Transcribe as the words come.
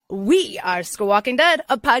We are Squawking Dead,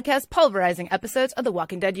 a podcast pulverizing episodes of the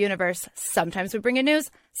Walking Dead universe. Sometimes we bring you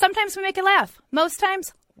news, sometimes we make you laugh. Most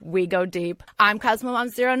times, we go deep. I'm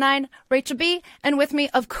CosmoMom09, Rachel B., and with me,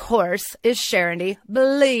 of course, is Sharondy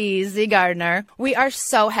Bleezy Gardner. We are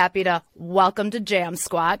so happy to welcome to Jam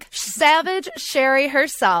Squawk, Savage Sherry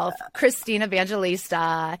herself, Christine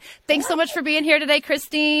Evangelista. Thanks so much for being here today,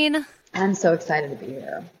 Christine. I'm so excited to be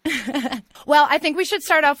here. Well, I think we should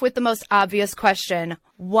start off with the most obvious question.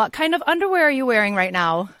 What kind of underwear are you wearing right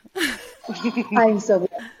now? I'm so glad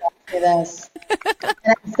to hear this. And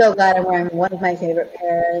I'm so glad I'm wearing one of my favorite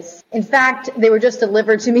pairs. In fact, they were just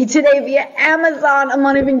delivered to me today via Amazon. I'm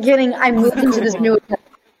not even kidding. I moved into this new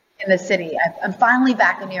in the city. I'm finally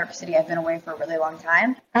back in New York City. I've been away for a really long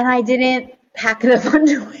time. And I didn't pack enough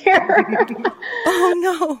underwear. Oh,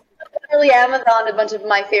 no. Literally Amazon a bunch of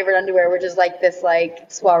my favorite underwear, which is like this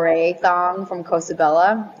soiree thong from Costa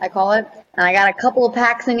Bella, I call it. And I got a couple of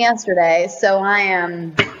packs in yesterday, so I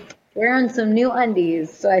am wearing some new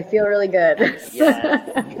undies, so I feel really good.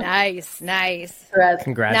 Yeah. Nice.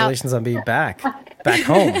 Congratulations on being back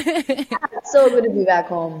home. So good to be back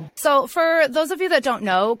home. So for those of you that don't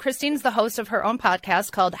know, Christine's the host of her own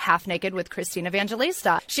podcast called Half Naked with Christine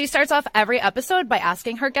Evangelista. She starts off every episode by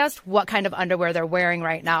asking her guest what kind of underwear they're wearing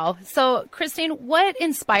right now. So Christine, what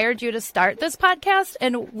inspired you to start this podcast,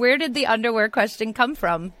 and where did the underwear question come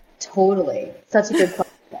from? Totally. Such a good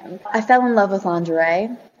question. I fell in love with lingerie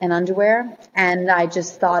and underwear, and I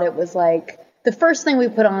just thought it was like the first thing we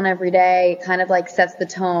put on every day, kind of like sets the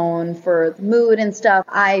tone for the mood and stuff.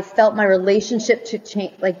 I felt my relationship to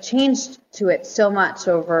changed to it so much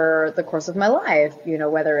over the course of my life,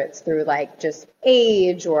 whether it's through just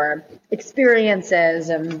age or experiences.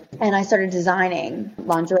 And I started designing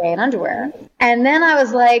lingerie and underwear. And then I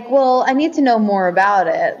was like, well, I need to know more about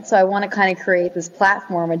it. So I want to kind of create this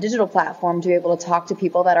platform, a digital platform, to be able to talk to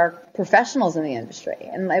people that are professionals in the industry.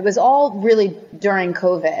 And it was all really during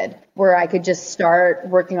COVID, where I could just start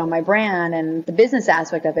working on my brand and the business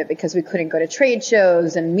aspect of it, because we couldn't go to trade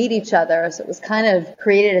shows and meet each other. So it was kind of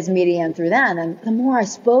created as medium through then. And the more I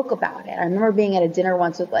spoke about it, I remember being at a dinner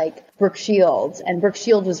once with Brooke Shields, and Brooke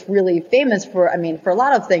Shields was really famous for a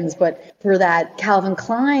lot of things, but for that Calvin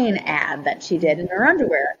Klein ad that she did in her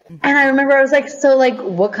underwear. And I remember I was like, so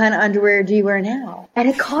what kind of underwear do you wear now? And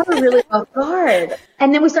it caught her really off guard.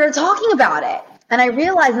 And then we started talking about it. And I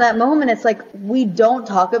realized in that moment, it's we don't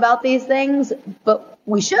talk about these things, but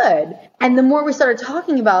we should. And the more we started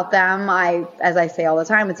talking about them, as I say all the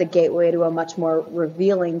time, it's a gateway to a much more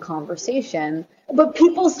revealing conversation. But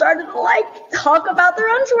people started to talk about their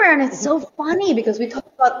underwear. And it's so funny because we talk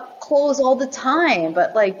about clothes all the time,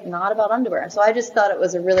 but not about underwear. So I just thought it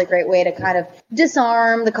was a really great way to kind of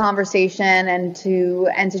disarm the conversation and to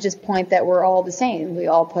just point that we're all the same. We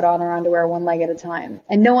all put on our underwear one leg at a time.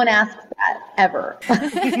 And no one asks that ever.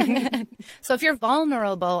 So if you're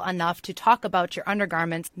vulnerable enough to talk about your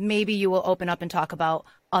undergarments, maybe you will open up and talk about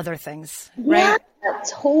other things, right? Yeah,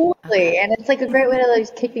 totally. And it's a great way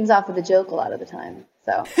to kick things off with a joke a lot of the time.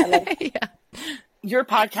 So I love it. Yeah. Your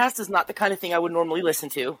podcast is not the kind of thing I would normally listen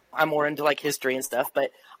to. I'm more into history and stuff,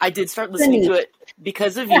 but I did start listening to it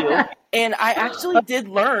because of you, and I actually did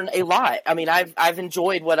learn a lot. I mean, I've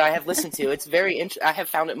enjoyed what I have listened to. It's I have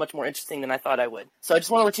found it much more interesting than I thought I would. So I just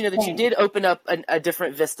want to let you know that you did open up a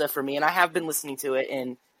different vista for me, and I have been listening to it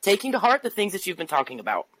and taking to heart the things that you've been talking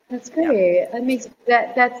about. That's great. Yeah. That makes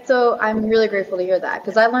that's so. I'm really grateful to hear that,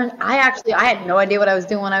 because I had no idea what I was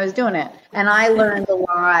doing when I was doing it, and I learned a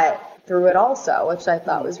lot through it also, which I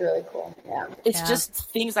thought was really cool. Yeah. It's just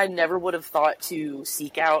things I never would have thought to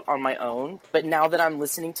seek out on my own, but now that I'm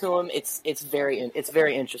listening to them, it's very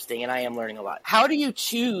interesting, and I am learning a lot. How do you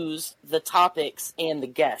choose the topics and the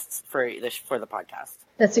guests for the podcast?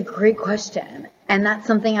 That's a great question. And that's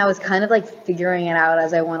something I was kind of figuring it out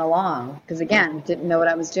as I went along, because again, didn't know what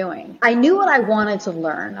I was doing. I knew what I wanted to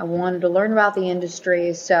learn. I wanted to learn about the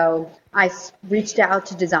industry, so I reached out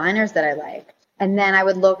to designers that I liked. And then I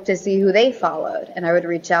would look to see who they followed, and I would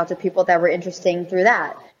reach out to people that were interesting through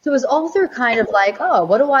that. So it was all through kind of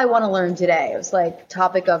what do I want to learn today? It was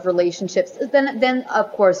topic of relationships. Then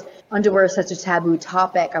of course, underwear is such a taboo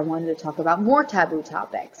topic. I wanted to talk about more taboo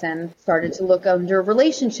topics, and started to look under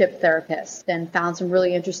relationship therapists and found some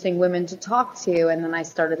really interesting women to talk to. And then I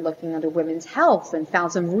started looking under women's health and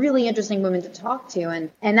found some really interesting women to talk to.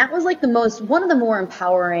 And that was one of the more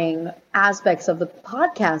empowering aspects of the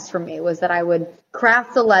podcast for me, was that I would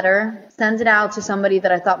craft the letter, send it out to somebody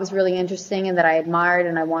that I thought was really interesting and that I admired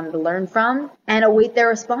and I wanted to learn from, and await their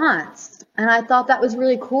response. And I thought that was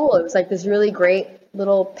really cool. It was this really great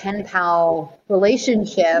little pen pal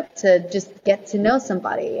relationship to just get to know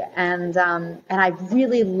somebody. And I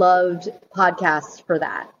really loved podcasts for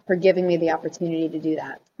that, for giving me the opportunity to do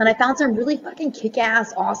that. And I found some really fucking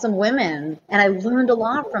kick-ass, awesome women, and I learned a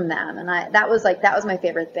lot from them. And that was my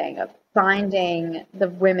favorite thing, of finding the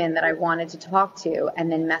women that I wanted to talk to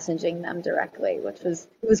and then messaging them directly, it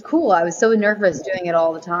was cool. I was so nervous doing it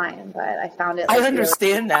all the time, but I found it. I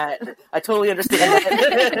understand that. I totally understand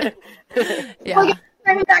that. Yeah. Well,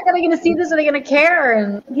 are they going to see this? Are they going to care?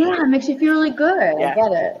 And yeah, it makes you feel really good. Yeah. I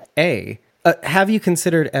get it. Have you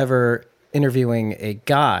considered ever interviewing a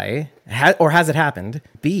guy, or has it happened?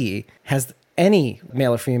 B, has any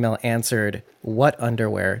male or female answered what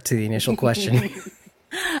underwear to the initial question?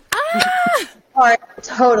 Oh,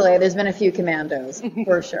 totally. There's been a few commandos,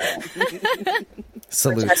 for sure.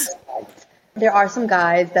 Salutes. There are some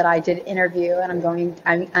guys that I did interview and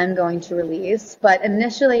I'm going to release, but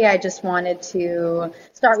initially I just wanted to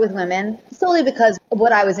start with women, solely because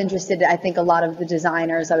what I was interested in, I think a lot of the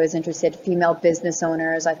designers, I was interested, female business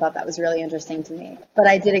owners, I thought that was really interesting to me. But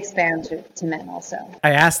I did expand to men also.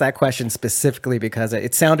 I asked that question specifically because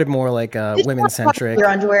it sounded more like women-centric. Your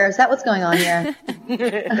underwear, is that what's going on here?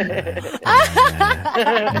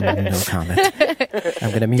 No comment. I'm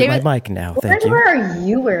going to mute David, my mic now. Thank you. What underwear are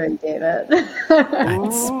you wearing, David?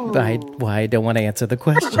 I don't want to answer the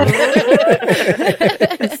question.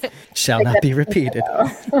 Shall not be repeated.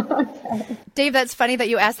 Okay. Dave, that's funny that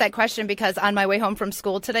you asked that question, because on my way home from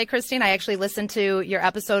school today, Christine, I actually listened to your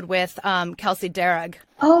episode with Kelsey Darragh.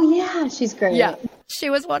 Oh, yeah, she's great. Yeah, she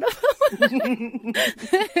was one of them.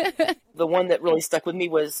 The one that really stuck with me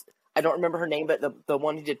was, I don't remember her name, but the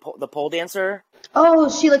one who did the pole dancer. Oh,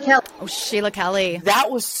 Sheila Kelly. Oh, Sheila Kelly. That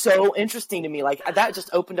was so interesting to me. Like, that just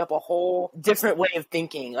opened up a whole different way of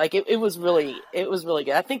thinking. Like, it was really good.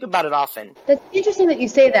 I think about it often. That's interesting that you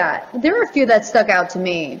say that. There were a few that stuck out to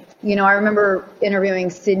me. You know, I remember interviewing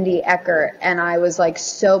Cindy Eckert, and I was like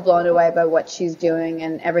so blown away by what she's doing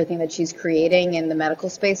and everything that she's creating in the medical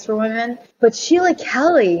space for women. But Sheila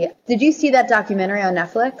Kelly, did you see that documentary on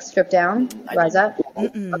Netflix, Strip Down, Rise Up?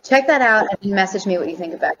 Mm-mm. Check that out and message me what you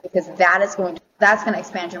think about it, because that's going to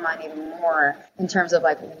expand your mind even more in terms of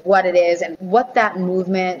like what it is and what that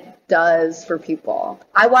movement does for people.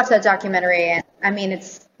 I watched that documentary, and I mean,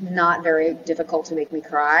 it's not very difficult to make me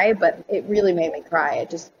cry, but it really made me cry. It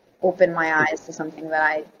just opened my eyes to something that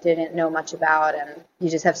I didn't know much about, and you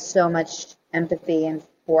just have so much empathy and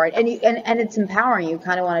for it, and it's empowering. You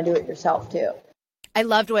kind of want to do it yourself too. I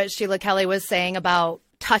loved what Sheila Kelly was saying about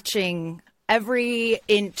touching every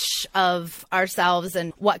inch of ourselves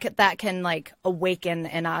and what that can like awaken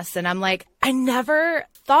in us. And I'm like, I never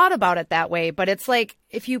thought about it that way, but it's like,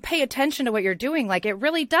 if you pay attention to what you're doing, like it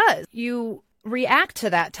really does. You react to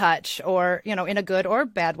that touch, or, you know, in a good or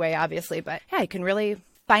bad way, obviously, but yeah, you can really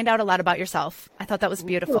find out a lot about yourself. I thought that was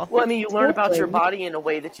beautiful. Well, I mean, you learn about your body in a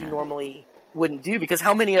way that you normally wouldn't do, because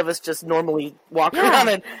how many of us just normally walk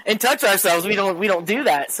around and touch ourselves? We don't do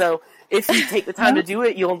that. So if you take the time to do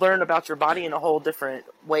it, you'll learn about your body in a whole different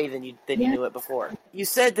way than you knew it before. You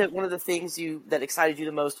said that one of the things that excited you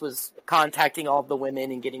the most was contacting all of the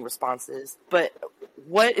women and getting responses. But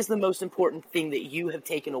what is the most important thing that you have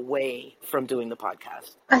taken away from doing the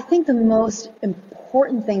podcast? I think the most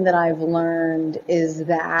important thing that I've learned is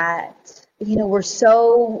that, you know, we're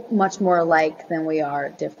so much more alike than we are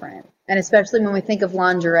different. And especially when we think of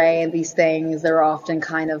lingerie and these things, they're often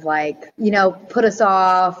kind of like, you know, put us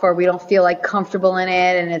off, or we don't feel like comfortable in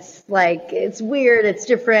it. And it's like, it's weird, it's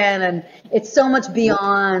different. And it's so much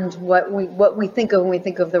beyond what we think of when we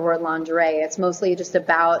think of the word lingerie. It's mostly just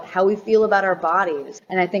about how we feel about our bodies.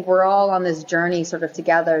 And I think we're all on this journey sort of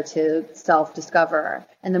together to self-discover.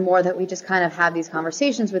 And the more that we just kind of have these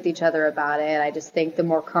conversations with each other about it, I just think the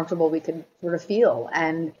more comfortable we could sort of feel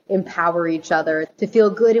and empower each other to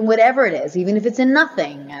feel good in whatever it is, even if it's in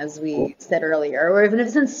nothing, as we said earlier, or even if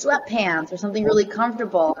it's in sweatpants or something really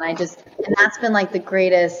comfortable. And that's been like the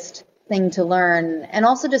greatest thing to learn. And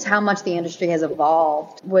also just how much the industry has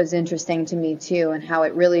evolved was interesting to me too, and how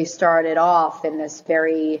it really started off in this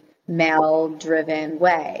very male-driven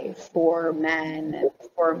way for men and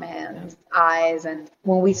for men's eyes. And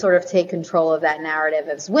when we sort of take control of that narrative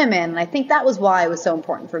as women, and I think that was why it was so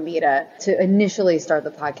important for me to initially start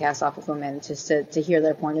the podcast off with women, just to hear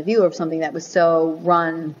their point of view of something that was so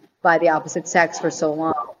run by the opposite sex for so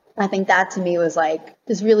long. I think that to me was like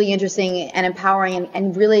just really interesting and empowering,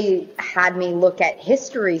 and really had me look at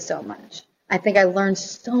history so much. I think I learned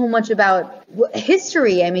so much about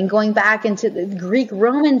history. I mean, going back into the Greek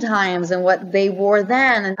Roman times and what they wore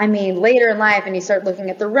then. And I mean, later in life, and you start looking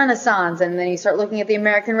at the Renaissance, and then you start looking at the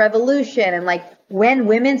American Revolution, and like when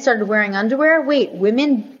women started wearing underwear, wait,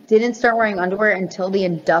 women didn't start wearing underwear until the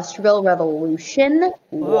Industrial Revolution?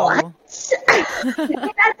 Whoa. What?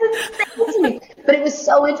 That's insane to me. But it was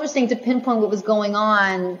so interesting to pinpoint what was going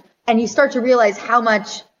on, and you start to realize how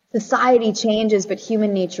much society changes, but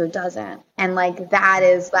human nature doesn't. And like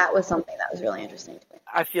that was something that was really interesting to me.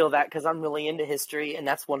 I feel that because I'm really into history, and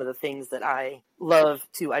that's one of the things that I love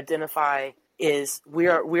to identify is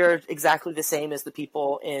we're exactly the same as the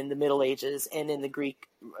people in the Middle Ages and in the Greek,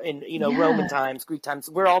 Roman times, Greek times.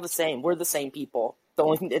 We're all the same. We're the same people. The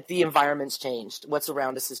only thing that the environment's changed, what's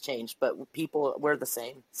around us has changed, but people, we're the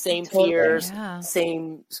same. Same fears,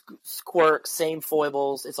 same quirks, same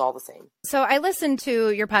foibles. It's all the same. So I listened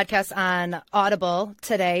to your podcast on Audible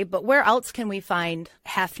today, but where else can we find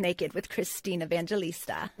Half Naked with Christine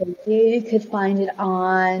Evangelista? You could find it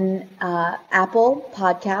on Apple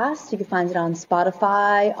Podcasts. You could find it on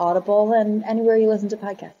Spotify, Audible, and anywhere you listen to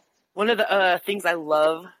podcasts. One of the things I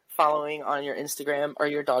love following on your Instagram are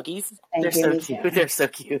your doggies. They're so cute. They're so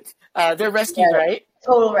cute. They're rescues, right?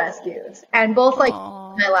 Total rescues. And both in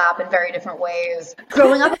my lap in very different ways.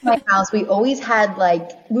 Growing up in my house, we always had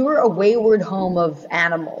we were a wayward home of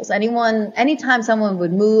animals. Anytime someone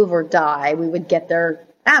would move or die, we would get their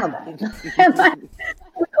animal. And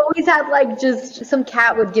we always had just some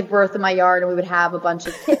cat would give birth in my yard and we would have a bunch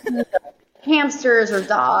of kittens, hamsters or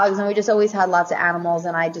dogs, and we just always had lots of animals,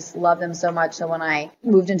 and I just loved them so much. So when I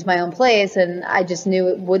moved into my own place, and I just knew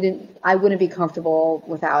I wouldn't be comfortable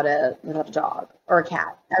without a dog or a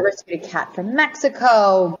cat. I rescued a cat from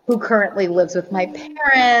Mexico who currently lives with my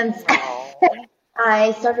parents.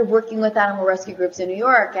 I started working with animal rescue groups in New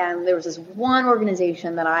York, and there was this one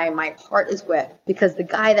organization that my heart is with, because the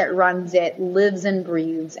guy that runs it lives and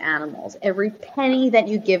breathes animals. Every penny that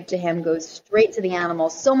you give to him goes straight to the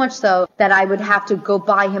animals, so much so that I would have to go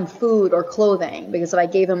buy him food or clothing, because if I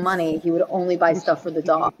gave him money, he would only buy stuff for the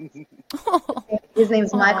dog. His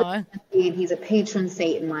name's Michael. He's a patron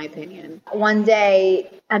saint, in my opinion. One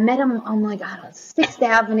day, I met him on 6th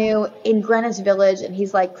Avenue in Greenwich Village, and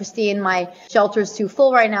he's like, Christine, my shelter's too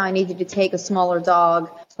full right now. I need you to take a smaller dog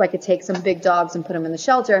so I could take some big dogs and put them in the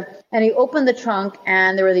shelter. And he opened the trunk,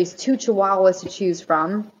 and there were these 2 Chihuahuas to choose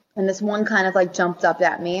from. And this one kind of jumped up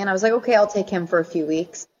at me, and I was like, okay, I'll take him for a few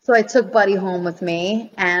weeks. So I took Buddy home with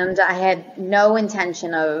me, and I had no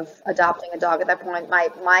intention of adopting a dog at that point.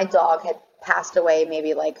 My dog had passed away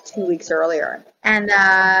maybe 2 weeks earlier. And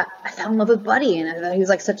I fell in love with Buddy, and I thought he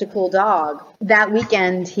was such a cool dog. That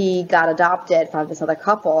weekend, he got adopted from this other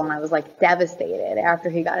couple, and I was devastated after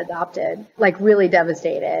he got adopted, really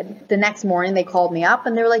devastated. The next morning, they called me up,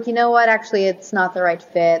 and they were like, you know what, actually, it's not the right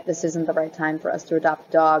fit. This isn't the right time for us to adopt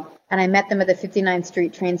a dog. And I met them at the 59th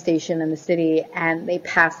Street train station in the city, and they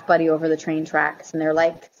passed Buddy over the train tracks, and they're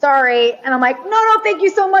like, sorry. And I'm like, no, thank you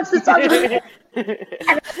so much. This dog is and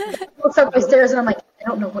I looked up my stairs, and I'm like, I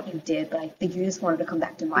don't know what you did, but I think you just wanted to come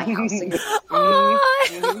back to my house. So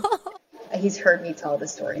he's heard me tell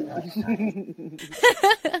this story.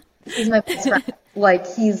 He's my best friend.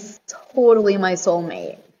 He's totally my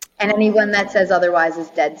soulmate. And anyone that says otherwise is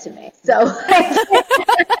dead to me. So he's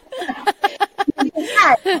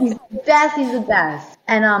the best. He's the best.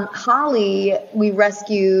 And Holly, we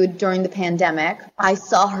rescued during the pandemic. I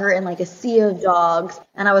saw her in a sea of dogs,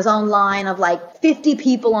 and I was online of 50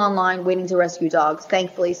 people online waiting to rescue dogs.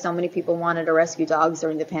 Thankfully, so many people wanted to rescue dogs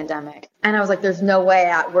during the pandemic. And I was like, there's no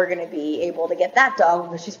way we're going to be able to get that dog,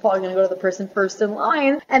 because she's probably going to go to the person first in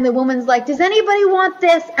line. And the woman's like, does anybody want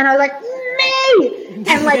this? And I was like, me!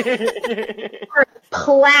 And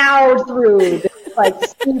plowed through this, I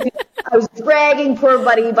was dragging poor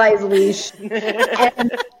Buddy by his leash,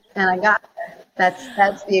 and I got her.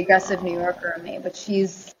 That's the aggressive New Yorker in me, but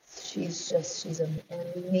she's an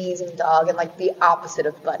amazing dog, and the opposite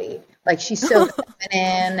of Buddy. She's so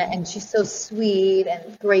feminine, and she's so sweet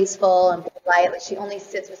and graceful and polite. She only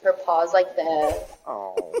sits with her paws like this.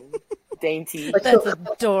 Oh, dainty. That's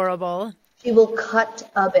adorable. She will cut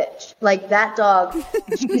a bitch. That dog,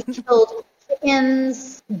 she's killed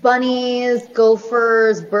chickens, bunnies,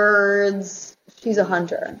 gophers, birds. She's a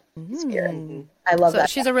hunter. Spirit. I love that.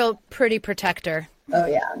 She's a real pretty protector. Oh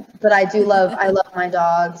yeah. But I love my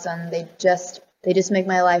dogs, and they just make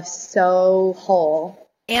my life so whole.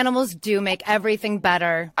 Animals do make everything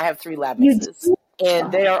better. I have 3 lab mixes,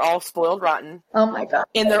 and they are all spoiled rotten. Oh my God.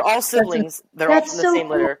 And they're all siblings. They're all from the same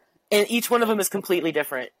litter. And each one of them is completely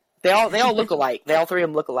different. They all look alike. All 3 of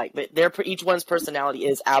them look alike, but each one's personality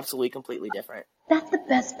is absolutely completely different. That's the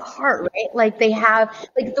best part, right? They have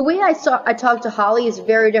the way I talk to Holly is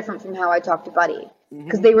very different from how I talk to Buddy,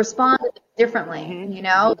 because they respond differently. You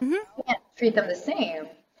can't treat them the same,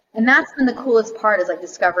 and that's been the coolest part, is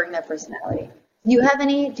discovering their personality. Do you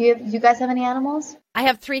guys have any animals? I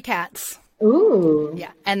have 3 cats. Ooh. Yeah.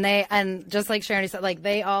 And just like Sharon said, like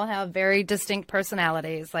they all have very distinct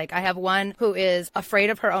personalities. Like I have one who is afraid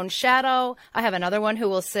of her own shadow. I have another one who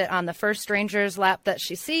will sit on the first stranger's lap that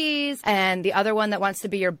she sees. And the other one that wants to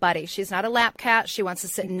be your buddy. She's not a lap cat. She wants to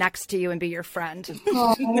sit next to you and be your friend.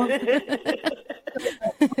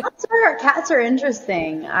 Cats are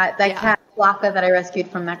interesting. Cat Flocka that I rescued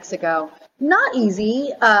from Mexico. Not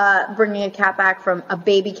easy, bringing a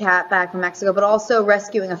baby cat back from Mexico, but also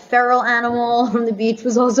rescuing a feral animal from the beach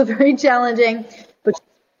was also very challenging. But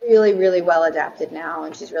she's really, really well adapted now,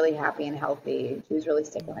 and she's really happy and healthy. She was really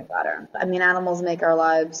sick when I got her. I mean, animals make our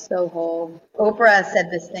lives so whole. Oprah said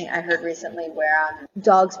this thing I heard recently where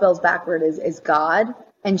dog spells backward is God.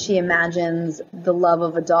 And she imagines the love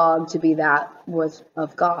of a dog to be that was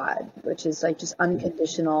of God, which is like just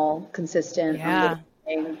unconditional, consistent. Yeah.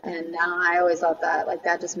 And I always thought that, like,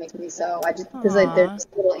 that just makes me so, because like, they're just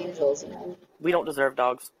little angels, you know. We don't deserve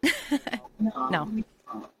dogs. No.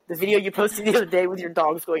 The video you posted the other day with your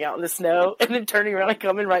dogs going out in the snow and then turning around and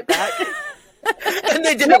coming right back. And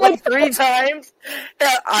they did it like 3 times.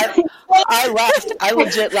 I laughed. I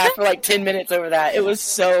legit laughed for like 10 minutes over that. It was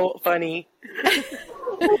so funny.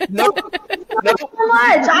 Nope. So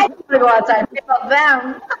much. I want to go outside and pick up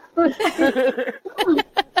them.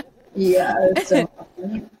 Yeah, it's so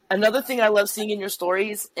funny. Another thing I love seeing in your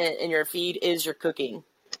stories in your feed is your cooking.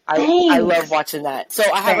 I love watching that. So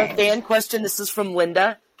I have a fan question. This is from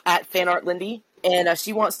Linda at FanArtLindy. And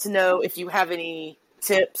she wants to know if you have any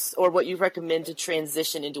tips or what you recommend to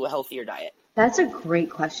transition into a healthier diet. That's a great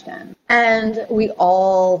question. And we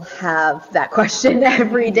all have that question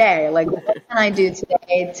every day. Like, what can I do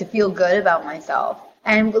today to feel good about myself?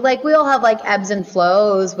 And like we all have like ebbs and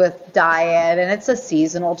flows with diet, and it's a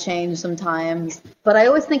seasonal change sometimes. But I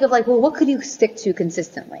always think of like, well, what could you stick to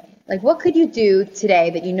consistently? Like, what could you do today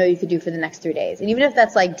that you know you could do for the next 3 days? And even if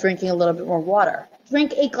that's like drinking a little bit more water,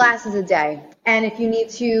 drink 8 glasses a day. And if you need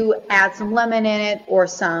to add some lemon in it or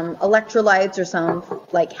some electrolytes or some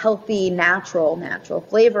like healthy, natural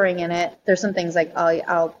flavoring in it, there's some things like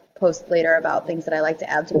I'll post later about things that I like to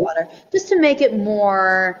add to water just to make it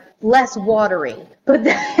less watery. But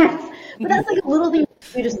that's like a little thing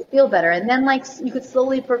you just feel better. And then like you could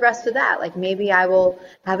slowly progress to that. Like maybe I will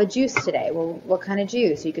have a juice today. Well, what kind of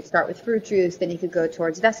juice? You could start with fruit juice, then you could go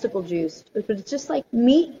towards vegetable juice. But it's just like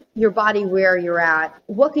meet your body where you're at.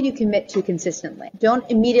 What can you commit to consistently? Don't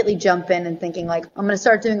immediately jump in and thinking like, I'm going to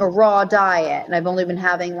start doing a raw diet. And I've only been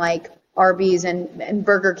having like Arby's and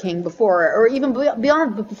Burger King before, or even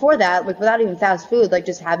before that, like without even fast food, like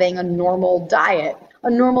just having a normal diet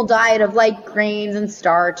of like grains and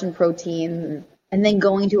starch and protein, and then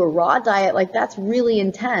going to a raw diet, like that's really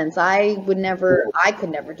intense. I could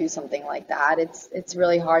never do something like that. It's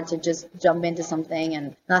really hard to just jump into something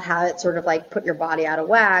and not have it sort of like put your body out of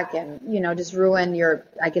whack and, you know, just ruin your,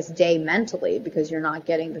 I guess, day mentally because you're not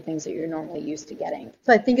getting the things that you're normally used to getting.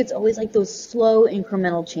 So I think it's always like those slow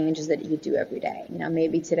incremental changes that you could do every day. You know,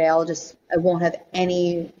 maybe today I won't have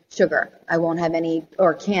any sugar. I won't have any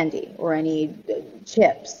or candy or any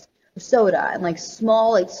chips. Soda, and like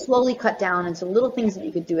slowly cut down into little things that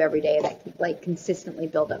you could do every day that could like consistently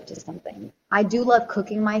build up to something. I do love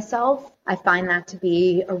cooking myself. I find that to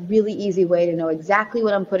be a really easy way to know exactly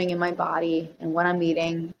what I'm putting in my body and what I'm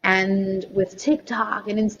eating. And with TikTok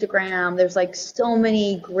and Instagram, there's like so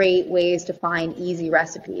many great ways to find easy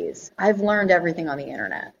recipes. I've learned everything on the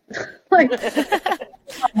internet. Like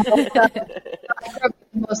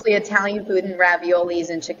mostly Italian food and raviolis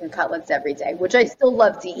and chicken cutlets every day, which I still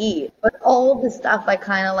love to eat. But all of the stuff I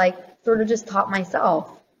kind of like sort of just taught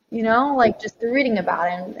myself, you know, like just through reading about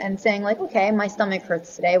it and saying like, okay, my stomach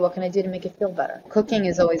hurts today. What can I do to make it feel better? Cooking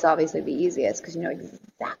is always obviously the easiest because you know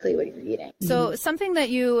exactly what you're eating. So something that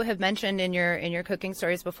you have mentioned in your cooking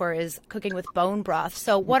stories before is cooking with bone broth.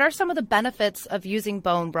 So what are some of the benefits of using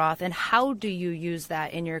bone broth and how do you use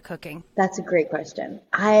that in your cooking? That's a great question.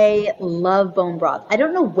 I love bone broth. I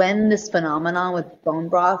don't know when this phenomenon with bone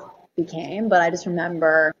broth became, but I just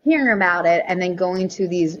remember hearing about it and then going to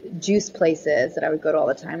these juice places that I would go to all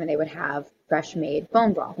the time and they would have fresh made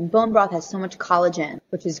bone broth. And bone broth has so much collagen,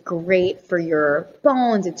 which is great for your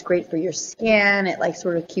bones. It's great for your skin. It like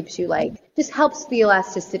sort of keeps you like just helps the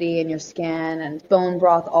elasticity in your skin. And bone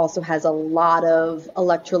broth also has a lot of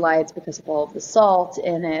electrolytes because of all of the salt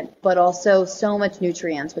in it, but also so much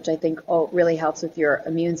nutrients, which I think really helps with your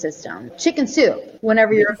immune system. Chicken soup.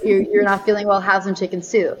 Whenever you're not feeling well, have some chicken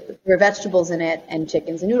soup. There are vegetables in it and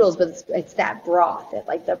chickens and noodles, but it's that broth.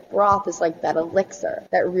 The broth is like that elixir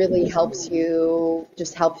that really helps you,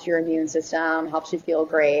 just helps your immune system, helps you feel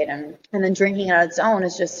great. And then drinking it on its own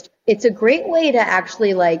is it's a great way to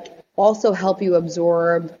actually also help you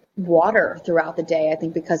absorb water throughout the day, I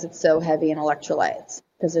think, because it's so heavy in electrolytes,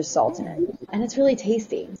 because there's salt in it. And it's really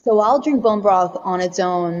tasty. So I'll drink bone broth on its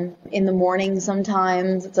own in the morning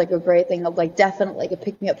sometimes. It's like a great thing of definitely a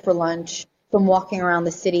pick me up for lunch. If I'm walking around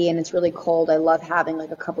the city and it's really cold, I love having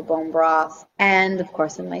a cup of bone broth. And of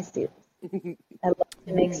course in my soup. I love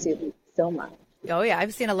to make soup so much. Oh, yeah.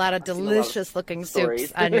 I've seen a lot of delicious looking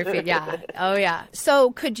soups on your feed. Yeah. Oh, yeah. So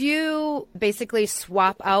could you basically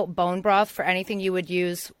swap out bone broth for anything you would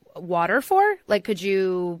use water for? Could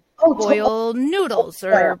you boil noodles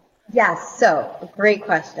or... Yes. So great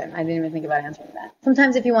question. I didn't even think about answering that.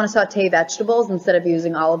 Sometimes if you want to saute vegetables, instead of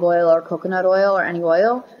using olive oil or coconut oil or any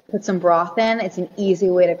oil, put some broth in. It's an easy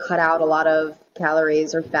way to cut out a lot of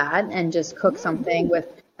calories or fat and just cook something with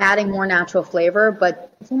adding more natural flavor,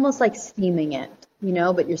 but it's almost like steaming it,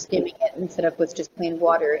 but you're steaming it instead of with just plain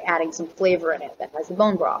water, adding some flavor in it that has the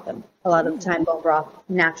bone broth. And a lot of the time, bone broth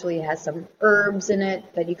naturally has some herbs in it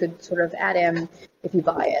that you could sort of add in if you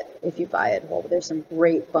buy it whole. There's some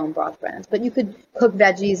great bone broth brands, but you could cook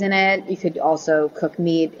veggies in it. You could also cook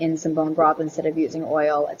meat in some bone broth instead of using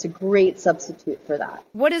oil. It's a great substitute for that.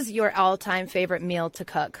 What is your all-time favorite meal to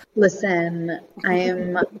cook? Listen, I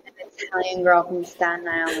am an Italian girl from Staten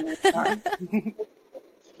Island.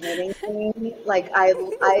 I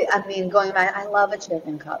mean, going back, I love a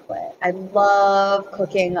chicken cutlet. I love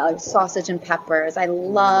cooking sausage and peppers. I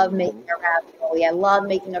love making a ravioli. I love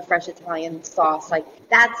making a fresh Italian sauce.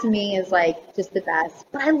 That to me is just the best.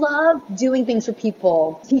 But I love doing things for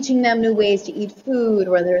people, teaching them new ways to eat food,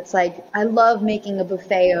 whether it's I love making a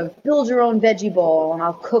buffet of build your own veggie bowl, and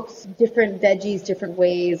I'll cook different veggies different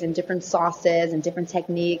ways and different sauces and different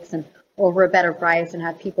techniques and over a better price and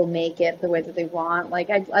have people make it the way that they want.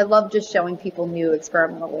 I love just showing people new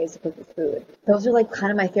experimental ways to cook with food. Those are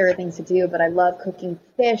kind of my favorite things to do, but I love cooking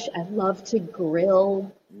fish. I love to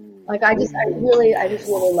grill. I just really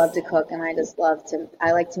love to cook, and I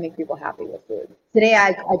like to make people happy with food. Today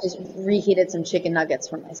I just reheated some chicken nuggets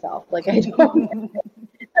for myself. I don't,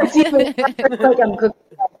 it's even I'm cooking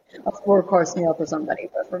a 4-course meal for somebody,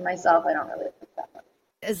 but for myself, I don't really cook that much.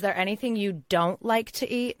 Is there anything you don't like to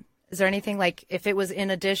eat? Is there anything if it was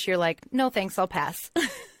in a dish, you're no thanks, I'll pass?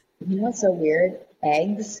 You know what's so weird?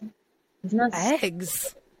 Eggs. Isn't that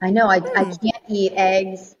eggs? I know. I can't eat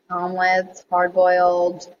eggs, omelets,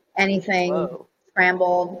 hard-boiled, anything,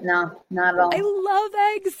 scrambled. No, not at all. I love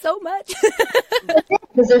eggs so much.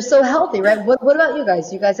 Because they're so healthy, right? What about you guys?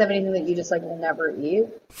 Do you guys have anything that you just will never eat?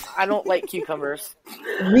 I don't like cucumbers.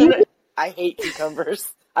 Really? I hate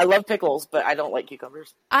cucumbers. I love pickles, but I don't like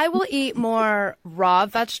cucumbers. I will eat more raw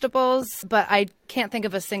vegetables, but I can't think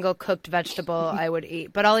of a single cooked vegetable I would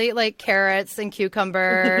eat. But I'll eat carrots and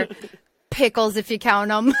cucumber, pickles if you count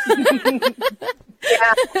them.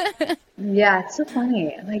 Yeah, it's so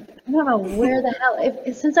funny. I don't know where the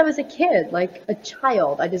hell. Since I was a kid, a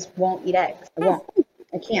child, I just won't eat eggs. I won't.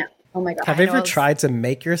 I can't. Oh my God. Have you ever tried to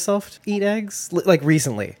make yourself eat eggs?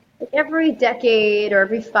 Recently? Every decade or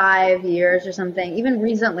every 5 years or something. Even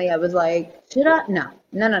recently, I was should I? No.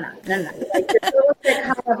 You're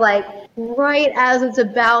kind of right as it's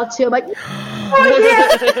about to. I'm oh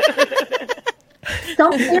yeah.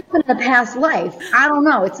 Something happened in a past life. I don't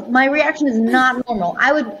know. My reaction is not normal.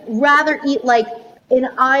 I would rather eat an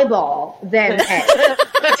eyeball than egg.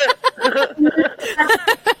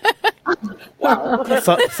 Wow.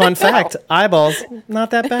 Fun fact: eyeballs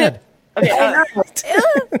not that bad. Okay,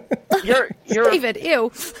 David,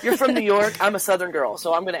 ew. You're from New York. I'm a Southern girl,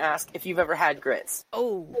 so I'm going to ask if you've ever had grits.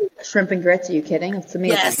 Oh, shrimp and grits? Are you kidding? It's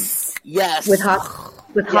amazing. Yes. With hot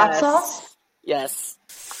sauce? Yes.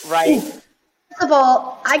 Right. First of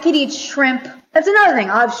all, I could eat shrimp. That's another thing.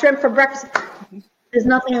 I'll have shrimp for breakfast. There's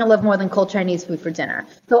nothing I love more than cold Chinese food for dinner.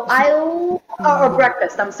 So or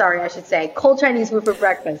breakfast, I'm sorry, I should say. Cold Chinese food for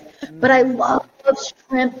breakfast. But I love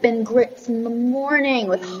shrimp and grits in the morning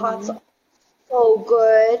with hot sauce. So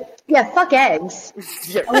good. Yeah, fuck eggs.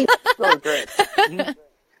 So good.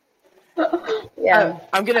 Yeah.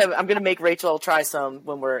 I'm gonna make Rachel try some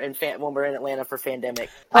when we're in Atlanta for Fandemic.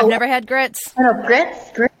 I've never had grits. Oh, no,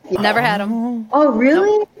 grits? Yeah. Never had them. Oh,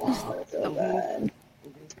 really? Oh, that's so good.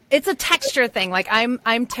 It's a texture thing.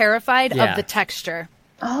 I'm terrified of the texture.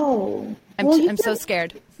 Oh. I'm so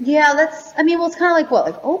scared. Yeah, it's kind of like what?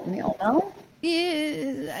 Like oatmeal, no?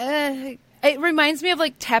 Yeah, it reminds me of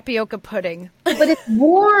like tapioca pudding. But it's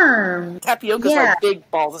warm. Tapioca's like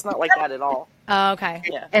big balls. It's not like that at all. Oh, okay.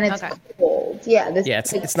 Yeah. And it's cold. Yeah.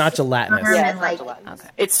 It's not gelatinous. Yeah, and Okay.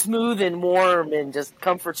 it's smooth and warm and just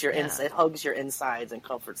comforts your insides. It hugs your insides and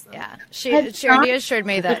comforts them. Yeah. She assured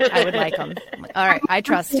me that I would like them. All right, I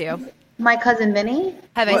trust you. My cousin Vinny.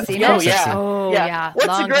 Have I seen Oh, it? yeah. Oh, yeah. What's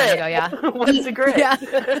Long a grit? time ago, yeah. What's a grit? Yeah.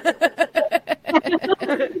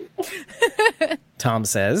 Tom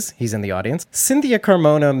says, he's in the audience, Cynthia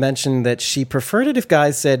Carmona mentioned that she preferred it if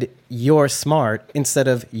guys said, "You're smart," instead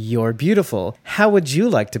of "You're beautiful." How would you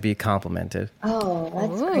like to be complimented? Oh,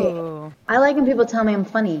 that's Ooh. great. I like when people tell me I'm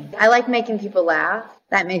funny. I like making people laugh.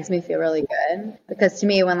 That makes me feel really good. Because to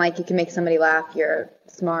me, when like you can make somebody laugh, you're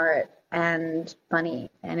smart and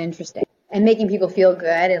funny and interesting. And making people feel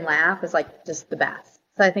good and laugh is like just the best.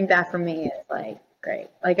 So I think that for me is like great.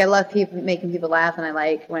 Like I love making people laugh, and I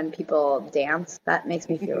like when people dance. That makes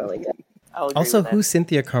me feel really good. Also, who's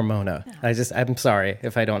Cynthia Carmona? I'm sorry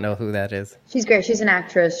if I don't know who that is. She's great. She's an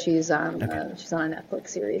actress. She's on a Netflix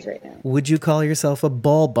series right now. Would you call yourself a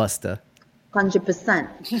ball buster?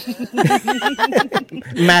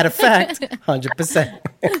 100%. Matter of fact,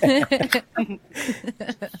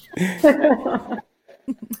 100%.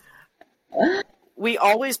 We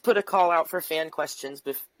always put a call out for fan questions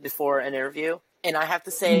before an interview. And I have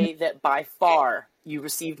to say that by far, you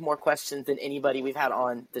received more questions than anybody we've had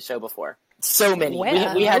on the show before. So many.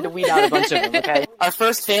 Well. We had to weed out a bunch of them, okay? Our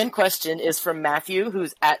first fan question is from Matthew,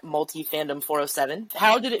 who's at multifandom407.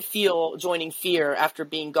 How did it feel joining Fear after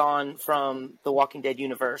being gone from the Walking Dead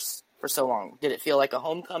universe for so long? Did it feel like a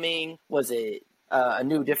homecoming? Was it a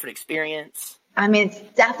new, different experience? I mean, it's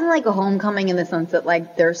definitely like a homecoming in the sense that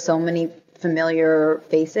like there's so many familiar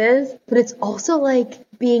faces, but it's also like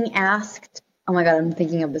being asked. Oh my God, I'm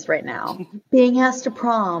thinking of this right now. Being asked to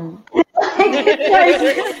prom. It's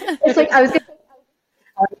like I was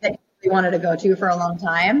going to we wanted to go to for a long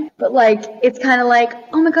time, but like it's kind of like,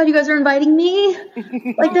 oh my God, you guys are inviting me?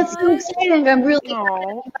 Like that's so exciting. I'm really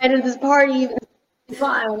invited to this party. It's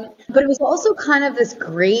fun. But it was also kind of this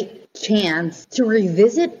great chance to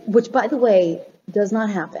revisit, which by the way, does not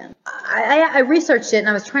happen. I researched it and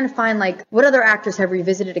I was trying to find like what other actors have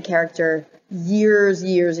revisited a character years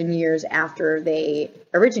and years after they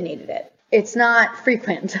originated it. It's not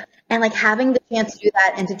frequent. And like having the chance to do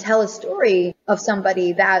that and to tell a story of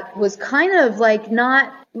somebody that was kind of like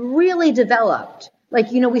not really developed.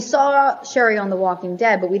 Like, you know, we saw Sherry on The Walking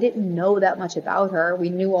Dead, but we didn't know that much about her. We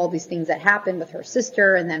knew all these things that happened with her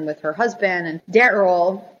sister and then with her husband and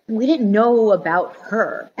Daryl. We didn't know about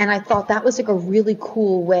her. And I thought that was like a really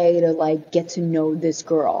cool way to like get to know this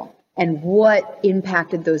girl and what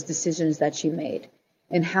impacted those decisions that she made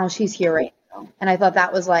and how she's here right now. And I thought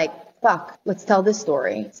that was like, fuck, let's tell this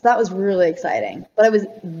story. So that was really exciting. But I was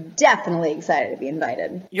definitely excited to be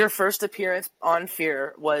invited. Your first appearance on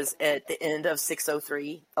Fear was at the end of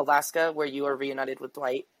 603, Alaska, where you were reunited with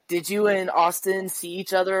Dwight. Did you and Austin see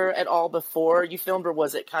each other at all before you filmed, or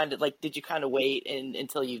was it kind of like, did you kind of wait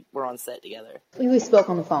until you were on set together? We spoke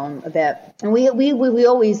on the phone a bit, and we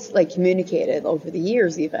always like communicated over the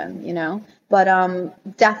years even, you know, but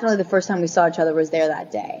definitely the first time we saw each other was there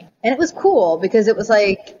that day. And it was cool because it was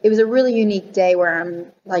a really unique day where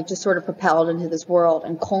I'm like just sort of propelled into this world,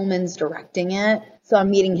 and Coleman's directing it. So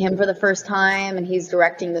I'm meeting him for the first time, and he's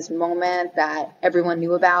directing this moment that everyone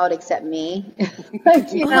knew about except me.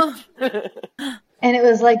 Like, you know? And it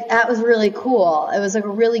was like, that was really cool. It was like a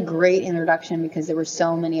really great introduction because there were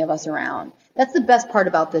so many of us around. That's the best part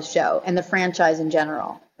about this show and the franchise in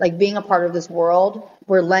general. Like being a part of this world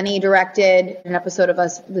where Lenny directed an episode of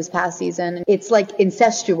us this past season. It's like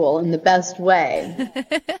incestual in the best way.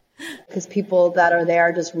 Because people that are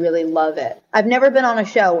there just really love it. I've never been on a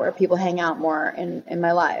show where people hang out more in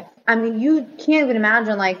my life. I mean, you can't even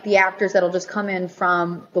imagine like the actors that'll just come in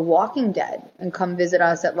from The Walking Dead and come visit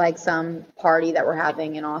us at like some party that we're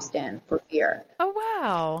having in Austin for Fear. Oh,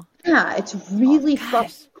 wow. Yeah, it's really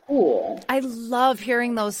fucking cool. I love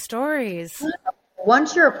hearing those stories.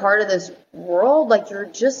 Once you're a part of this world, like you're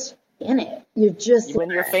just in it. You're just you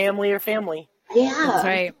and your family are family. Yeah. That's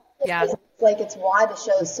right. Yeah. It's why the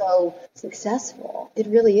show is so successful. It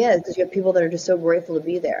really is, because you have people that are just so grateful to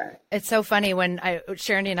be there. It's so funny when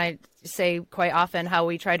Sharon and I say quite often how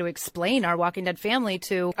we try to explain our Walking Dead family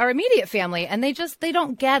to our immediate family, and they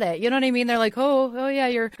don't get it. You know what I mean? They're like, oh yeah,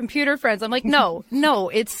 your computer friends. I'm like, no,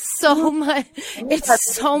 it's so much.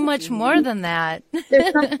 It's so much more than that.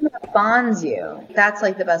 There's something that bonds you. That's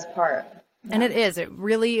like the best part. And it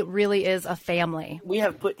really, really is a family. We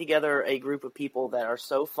have put together a group of people that are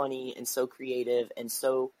so funny and so creative and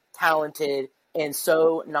so talented and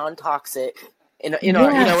so non-toxic in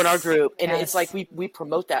our group. And it's like we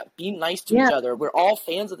promote that. Be nice to each other. We're all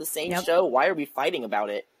fans of the same show. Why are we fighting about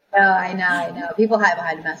it? Oh, I know. People hide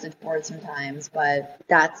behind message boards sometimes, but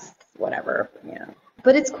that's whatever,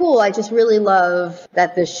 But it's cool. I just really love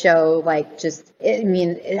that this show,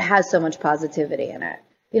 it has so much positivity in it.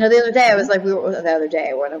 The other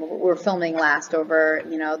day when we were filming last over,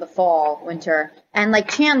 the fall, winter, and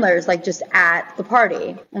Chandler's just at the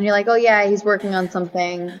party, and you're like, oh yeah, he's working on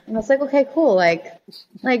something, and it's like, okay, cool, that's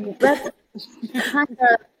kind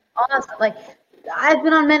of awesome. I've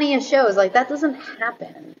been on many shows, that doesn't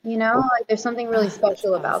happen, there's something really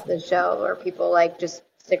special about this show where people just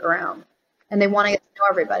stick around and they want to get to know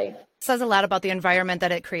everybody. Says a lot about the environment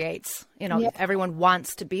that it creates. Everyone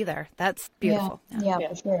wants to be there. That's beautiful. Yeah,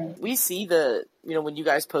 for sure. We see when you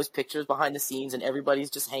guys post pictures behind the scenes and everybody's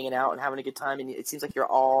just hanging out and having a good time, and it seems like you're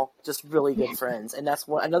all just really good friends. And that's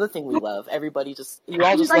another thing we love. Everybody you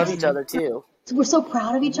all just love each other too. We're so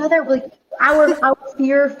proud of each other. Our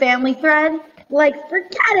Fear family thread,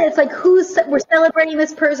 forget it. It's we're celebrating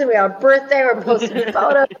this person. We have a birthday. We're posting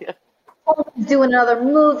photos. Doing another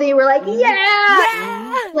movie. We're like,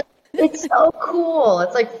 yeah! It's so cool.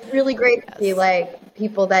 It's really great to see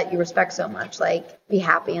people that you respect so much be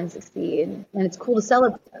happy and succeed, and it's cool to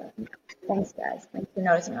celebrate. Thanks, guys. Thanks for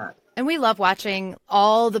noticing that. And we love watching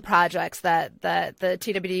all the projects that the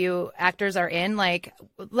TWDU actors are in. Like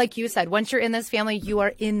you said, once you're in this family, you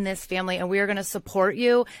are in this family, and we are going to support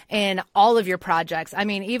you in all of your projects. I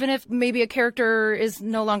mean, even if maybe a character is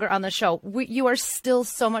no longer on the show, you are still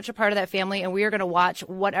so much a part of that family, and we are going to watch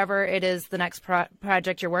whatever it is the next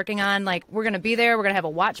project you're working on. We're going to be there. We're going to have a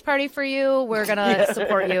watch party for you. We're going to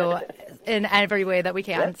support you in every way that we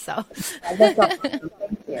can. So. That's awesome.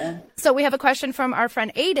 Thank you. So we have a question from our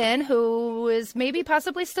friend Aiden, who is maybe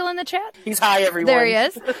possibly still in the chat. He's hi, everyone. There he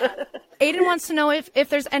is. Aiden wants to know if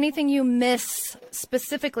there's anything you miss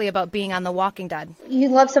specifically about being on The Walking Dead. You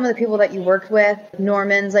love some of the people that you worked with.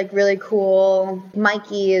 Norman's really cool.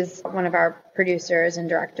 Mikey is one of our producers and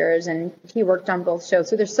directors, and he worked on both shows.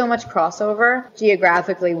 So there's so much crossover.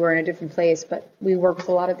 Geographically, we're in a different place, but we work with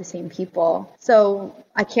a lot of the same people. So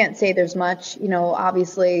I can't say there's much,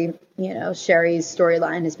 obviously, Sherry's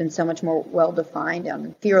storyline has been so much more well-defined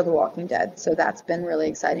on Fear of the Walking Dead. So that's been really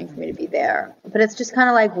exciting for me to be there. But it's just kind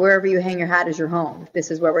of wherever you hang your hat is your home. This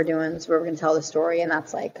is what we're doing. This is where we're going to tell the story. And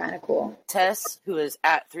that's kind of cool. Tess, who is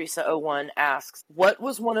at Theresa01, asks, what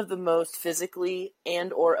was one of the most physically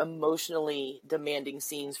and or emotionally demanding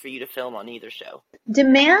scenes for you to film on either show?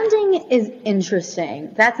 Demanding is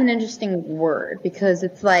interesting. That's an interesting word because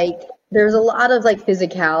it's there's a lot of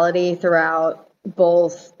physicality throughout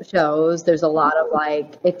both shows. There's a lot of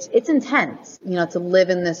it's intense, to live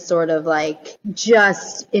in this sort of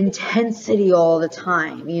just intensity all the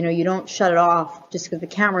time. You don't shut it off just because the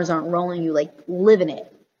cameras aren't rolling. You live in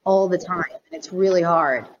it all the time, and it's really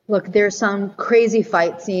hard. Look, there's some crazy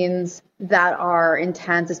fight scenes that are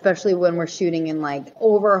intense, especially when we're shooting in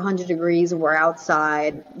over 100 degrees and we're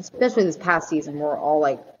outside, especially this past season, we're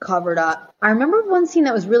all covered up. I remember one scene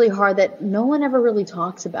that was really hard that no one ever really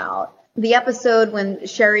talks about. The episode when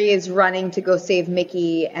Sherry is running to go save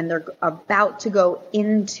Mickey and they're about to go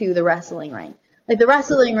into the wrestling ring. The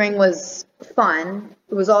wrestling ring was fun.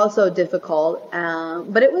 It was also difficult,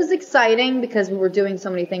 but it was exciting because we were doing so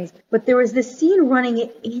many things. But there was this scene running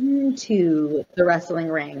into the wrestling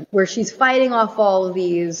ring where she's fighting off all of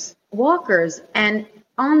these walkers. And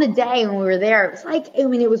on the day when we were there, it was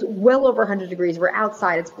it was well over 100 degrees. We're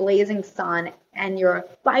outside. It's blazing sun. And you're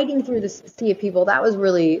fighting through this sea of people. That was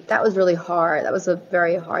really hard. That was a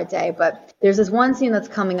very hard day. But there's this one scene that's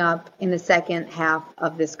coming up in the second half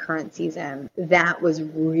of this current season that was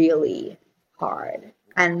really hard.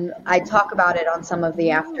 And I talk about it on some of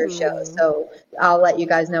the after shows, so I'll let you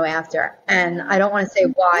guys know after. And I don't want to say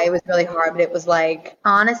why it was really hard, but it was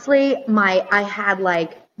honestly, I had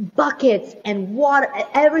buckets and water,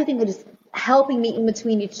 everything was just helping me in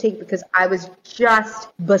between each take because I was just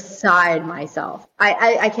beside myself.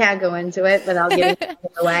 I can't go into it, but I'll give it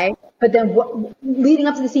away. But then leading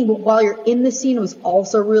up to the scene, but while you're in the scene, it was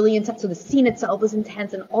also really intense. So the scene itself was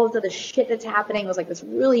intense, and all this other shit that's happening. It was this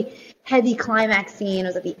really heavy climax scene. It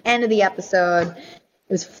was at the end of the episode. It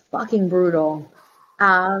was fucking brutal.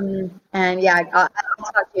 And yeah, I'll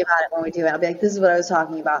talk to you about it when we do it. I'll be this is what I was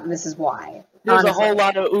talking about, and this is why. There's a whole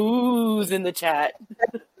lot of oohs in the chat.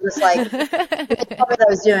 Just what I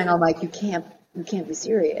was doing, I'm you can't be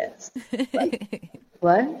serious.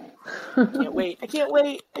 What? I can't wait.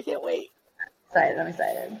 I'm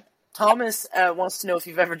excited. Thomas wants to know if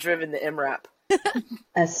you've ever driven the MRAP.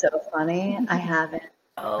 That's so funny. I haven't.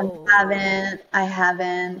 Oh. I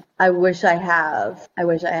haven't. I wish I have.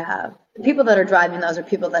 The people that are driving those are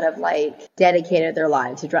people that have like dedicated their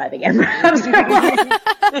lives to driving MRAPs.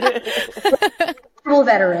 Full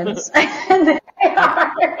veterans.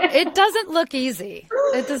 It doesn't look easy.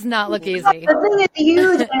 It does not look easy. The thing is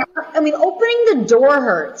huge. I mean, opening the door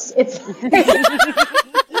hurts. It's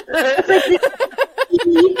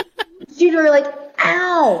you're like,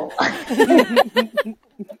 ow.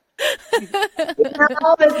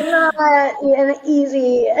 No, it's not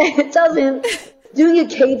easy. It doesn't. Doing a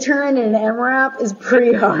K-turn in an MRAP is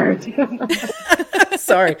pretty hard.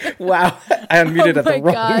 Sorry. Wow. I unmuted at the my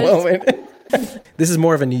wrong gosh. moment. This is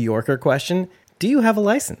more of a New Yorker question. Do you have a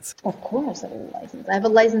license? Of course I have a license. I have a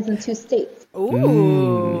license in 2 states.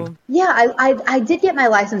 Ooh. Yeah, I did get my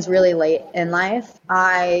license really late in life.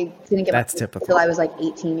 I didn't get That's my typical. until I was like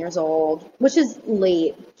 18 years old, which is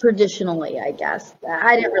late traditionally, I guess.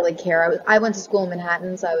 I didn't really care. I went to school in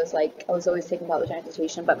Manhattan, so I was always taking public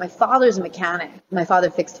transportation. But my father's a mechanic. My father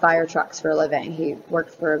fixed fire trucks for a living. He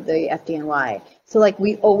worked for the FDNY. So like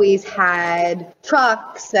we always had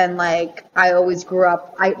trucks, and like I always grew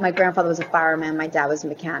up. My grandfather was a fireman. My dad was a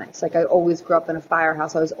mechanic. So like I always grew up in a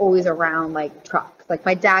firehouse. I was always around like trucks. Like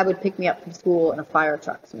my dad would pick me up from school in a fire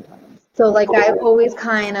truck sometimes. So like I always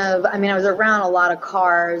I was around a lot of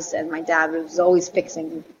cars, and my dad was always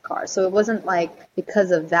fixing cars. So it wasn't like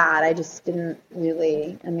because of that. I just didn't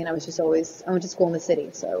really. I went to school in the city,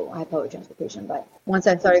 so I had public transportation. But once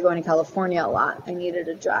I started going to California a lot, I needed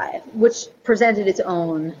to drive, which presented its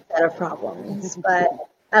own set of problems. But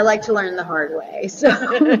I like to learn the hard way. So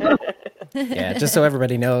Yeah, just so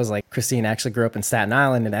everybody knows, like Christine actually grew up in Staten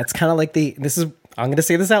Island, and that's kind of like I'm going to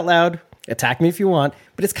say this out loud. Attack me if you want,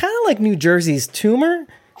 but it's kind of like New Jersey's Toomer,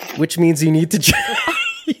 which means you need to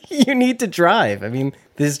you need to drive. I mean,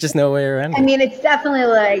 there's just no way around it. It's definitely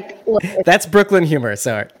like That's Brooklyn humor.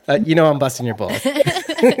 Sorry, I'm busting your balls.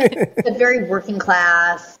 it's a very working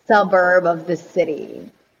class suburb of the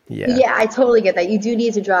city. Yeah, I totally get that. You do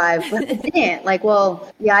need to drive, but I didn't.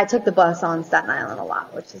 I took the bus on Staten Island a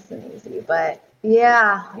lot, which isn't easy, but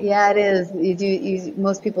yeah, it is.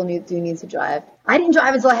 Most people do need to drive. I didn't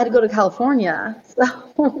drive until I had to go to California.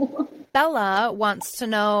 So Bella wants to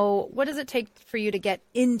know, what does it take for you to get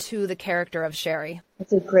into the character of Sherry?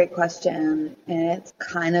 it's a great question, and it's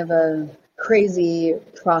kind of a crazy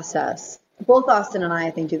process. Both Austin and I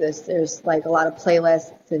think, do this. There's like a lot of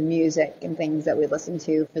playlists and music and things that we listen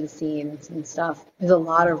to for the scenes and stuff. There's a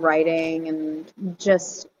lot of writing and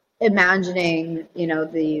just imagining,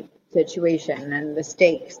 the situation and the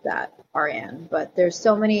stakes that are in. But there's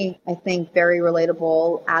so many, I think, very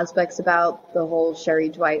relatable aspects about the whole Sherry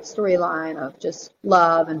Dwight storyline of just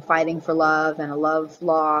love and fighting for love and a love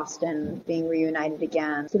lost and being reunited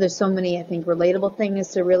again. So there's so many, I think, relatable things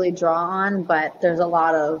to really draw on, but there's a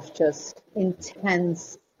lot of just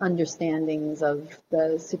intense understandings of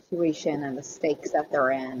the situation and the stakes that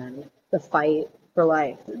they're in and the fight for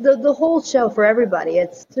life. The whole show for everybody,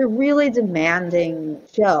 it's a really demanding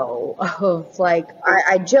show of like,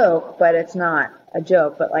 I joke, but it's not a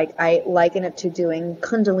joke, but like I liken it to doing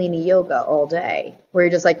Kundalini yoga all day, where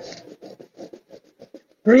you're just like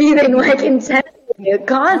breathing like intensely,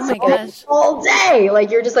 constantly, all day.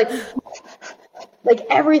 Like you're just like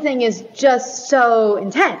everything is just so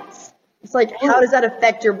intense. It's like, how does that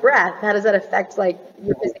affect your breath? How does that affect like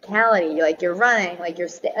your physicality? Like you're running, like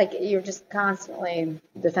you're just constantly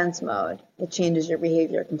defense mode. It changes your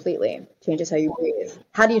behavior completely. Changes how you breathe.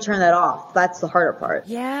 How do you turn that off? That's the harder part.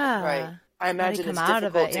 Yeah. Right. I imagine it's come out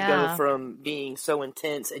difficult of it, to go from being so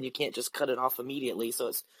intense and you can't just cut it off immediately.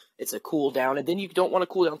 So it's a cool down, and then you don't want to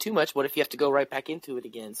cool down too much. What if you have to go right back into it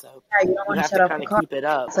again? So Yeah, you don't want to shut off the car. Keep it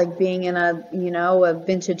up. It's like being in a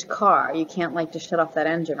vintage car. You can't like just shut off that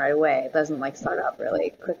engine right away. It doesn't like start up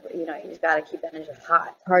really quickly. You've got to keep that engine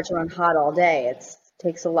hot. It's hard to run hot all day. It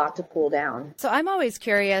takes a lot to cool down. So I'm always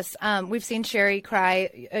curious. We've seen Sherry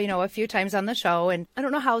cry, a few times on the show, and I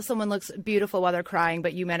don't know how someone looks beautiful while they're crying,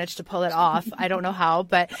 but you managed to pull it off. I don't know how,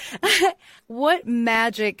 but what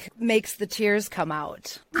magic makes the tears come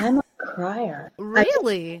out? I'm a crier.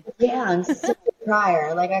 Really? I'm such a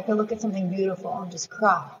crier. Like I could look at something beautiful and just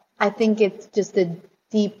cry. I think it's just a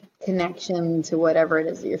deep connection to whatever it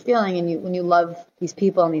is that you're feeling, and when you love these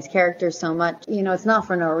people and these characters so much, it's not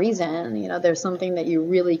for no reason. There's something that you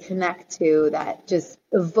really connect to that just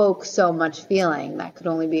evokes so much feeling that could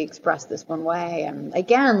only be expressed this one way. And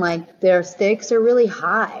again, like their stakes are really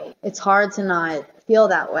high. It's hard to not feel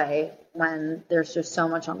that way when there's just so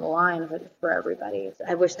much on the line for everybody.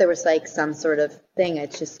 I wish there was like some sort of thing.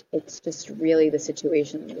 It's just really the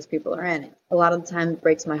situation these people are in. A lot of the time it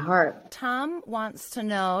breaks my heart. Tom wants to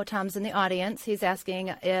know, Tom's in the audience, he's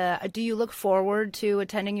asking, do you look forward to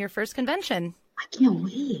attending your first convention? I can't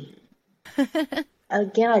wait.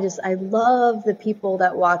 Again, I love the people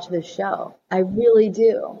that watch this show. I really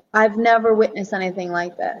do. I've never witnessed anything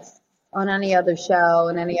like this on any other show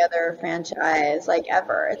and any other franchise, like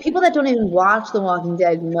ever. People that don't even watch The Walking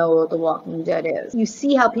Dead know what The Walking Dead is. You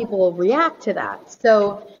see how people react to that.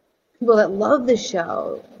 So people that love the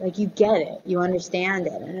show, like, you get it, you understand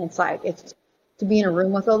it. And it's like, it's to be in a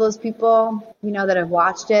room with all those people, you know, that have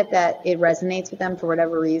watched it, that it resonates with them for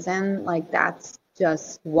whatever reason, like, that's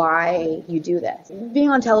just why you do this. Being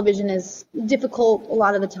on television is difficult a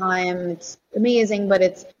lot of the time. It's amazing, but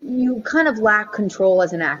you kind of lack control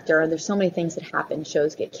as an actor. There's so many things that happen.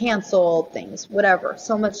 Shows get canceled, things, whatever.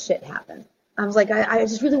 So much shit happens. I was like, I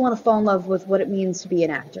just really want to fall in love with what it means to be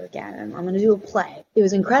an actor again. And I'm going to do a play. It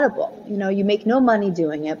was incredible. You know, you make no money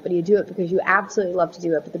doing it, but you do it because you absolutely love to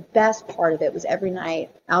do it. But the best part of it was every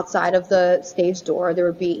night outside of the stage door, there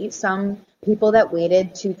would be some people that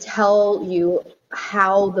waited to tell you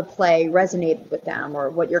how the play resonated with them or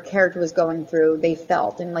what your character was going through, they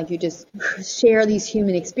felt. And like, you just share these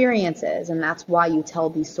human experiences, and that's why you tell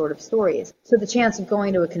these sort of stories. So the chance of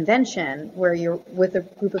going to a convention where you're with a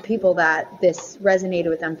group of people that this resonated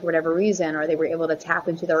with them for whatever reason, or they were able to tap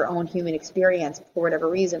into their own human experience for whatever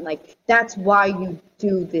reason, like, that's why you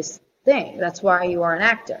do this thing. That's why you are an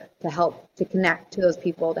actor, to help to connect to those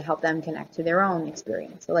people, to help them connect to their own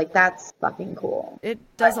experience. So like, that's fucking cool. It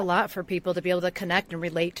does a lot for people to be able to connect and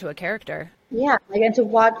relate to a character. Yeah, like, and to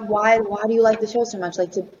watch why do you like the show so much?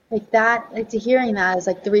 Like, to like that, like, to hearing that is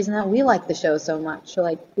like the reason that we like the show so much. So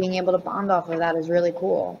like, being able to bond off of that is really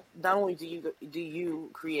cool. Not only do you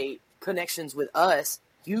create connections with us,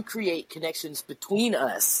 you create connections between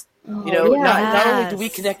us. You know, not only do we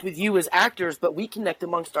connect with you as actors, but we connect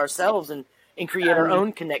amongst ourselves and create our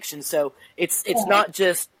own connections. So it's not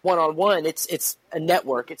just one-on-one. It's a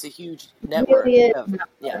network. It's a huge network. It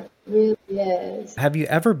really is. Have you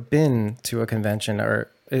ever been to a convention,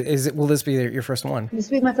 or will this be your first one?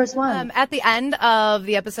 This will be my first one. At the end of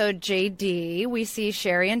the episode JD, we see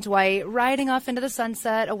Sherry and Dwight riding off into the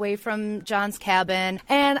sunset away from John's cabin,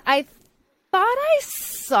 and I thought I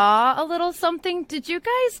saw a little something. Did you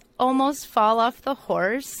guys almost fall off the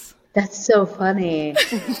horse? That's so funny.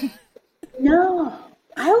 No,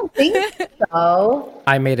 I don't think so.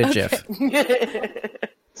 I made a GIF.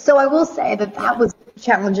 So I will say that was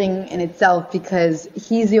challenging in itself, because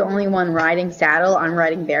he's the only one riding saddle. I'm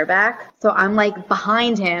riding bareback. So I'm like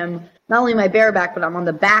behind him. Not only am I bareback, but I'm on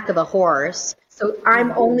the back of the horse. So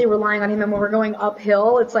I'm only relying on him, and when we're going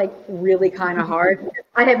uphill, it's like really kind of hard.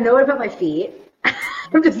 I have nowhere to put my feet.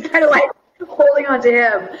 I'm just kind of like holding on to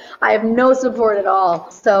him. I have no support at all.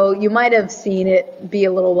 So you might have seen it be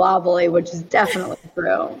a little wobbly, which is definitely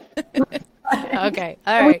true. Okay,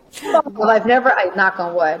 all right. Well, I knock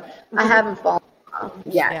on wood, I haven't fallen off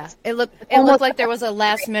yet. Yeah, it looked like there was a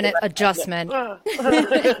last minute adjustment.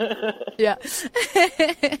 Yeah.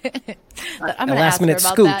 I'm A gonna last ask minute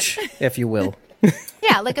her about scooch, that. if you will.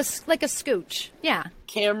 Yeah, like a scooch. Yeah.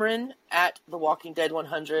 Cameron at The Walking Dead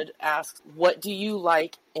 100 asks, what do you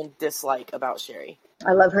like and dislike about Sherry?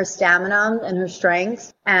 I love her stamina and her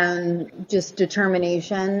strength and just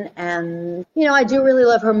determination. And, you know, I do really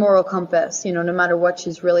love her moral compass. You know, no matter what,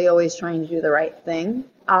 she's really always trying to do the right thing.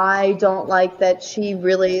 I don't like that she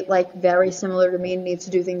really, like, very similar to me, needs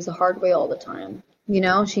to do things the hard way all the time. You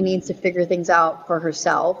know, she needs to figure things out for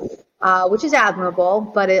herself, which is admirable,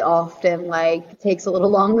 but it often, like, takes a little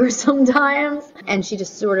longer sometimes. And she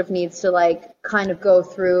just sort of needs to, like, kind of go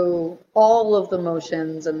through all of the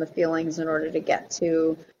motions and the feelings in order to get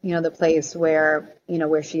to, you know, the place where, you know,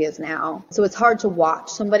 where she is now. So it's hard to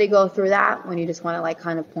watch somebody go through that when you just want to, like,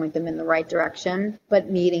 kind of point them in the right direction. But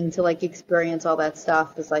needing to, like, experience all that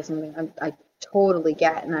stuff is, like, something I totally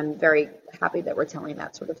get, and I'm very happy that we're telling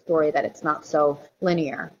that sort of story, that it's not so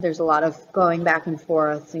linear. There's a lot of going back and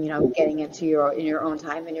forth, and, you know, getting into in your own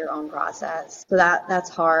time, in your own process. So that's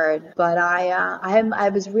hard. But I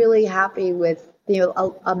was really happy with the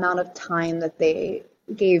amount of time that they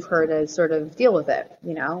gave her to sort of deal with it,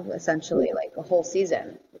 you know, essentially like a whole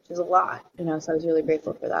season, which is a lot, you know, so I was really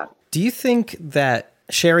grateful for that. Do you think that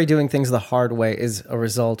Sherry doing things the hard way is a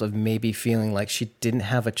result of maybe feeling like she didn't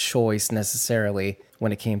have a choice necessarily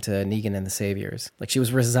when it came to Negan and the Saviors. Like, she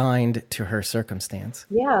was resigned to her circumstance.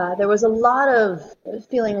 Yeah, there was a lot of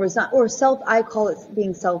feeling resigned, or I call it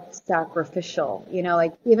being self-sacrificial. You know,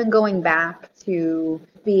 like even going back to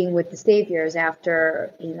being with the Saviors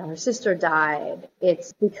after, her sister died,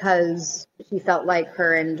 it's because she felt like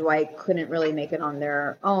her and Dwight couldn't really make it on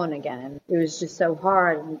their own again. It was just so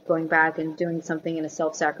hard, and going back and doing something in a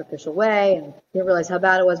self-sacrificial way, and didn't realize how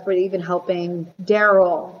bad it was, but even helping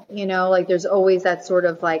Daryl, like there's always that sort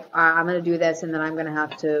of like, I'm going to do this and then I'm going to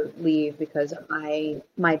have to leave because I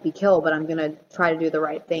might be killed, but I'm going to try to do the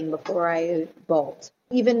right thing before I bolt.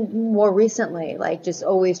 Even more recently, like just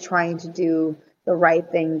always trying to do the right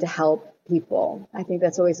thing to help people. I think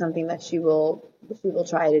that's always something that she will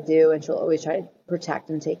try to do, and she'll always try to protect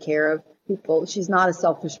and take care of people. She's not a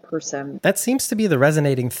selfish person. That seems to be the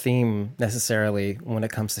resonating theme necessarily when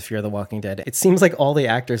it comes to Fear the Walking Dead. It seems like all the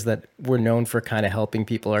actors that were known for kind of helping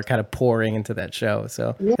people are kind of pouring into that show.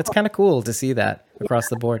 So it's kind of cool to see that across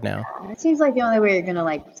the board now. It seems like the only way you're going to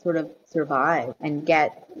like sort of survive and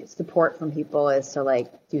get support from people is to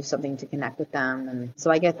like do something to connect with them. And so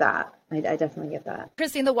I get that. I definitely get that.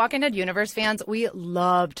 Christine, the Walking Dead universe fans, we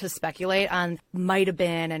love to speculate on might have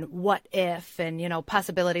been and what if and,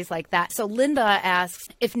 possibilities like that. So Linda asks,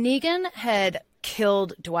 if Negan had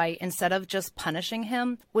killed Dwight instead of just punishing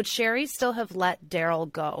him, would Sherry still have let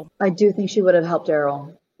Daryl go? I do think she would have helped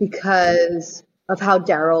Daryl because of how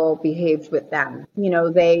Daryl behaved with them.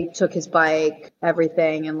 They took his bike,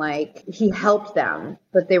 everything, and like he helped them,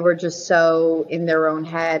 but they were just so in their own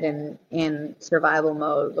head and in survival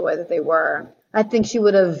mode the way that they were. I think she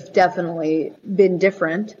would have definitely been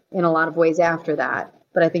different in a lot of ways after that,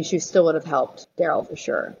 but I think she still would have helped Daryl for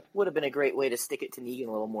sure. Would have been a great way to stick it to Negan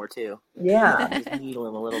a little more too. Yeah. Just needle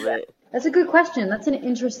him a little bit. That's a good question. That's an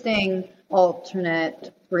interesting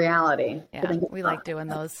alternate reality. Yeah, we like doing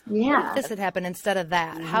those. Yeah. What if this had happened instead of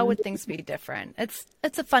that? How would things be different? It's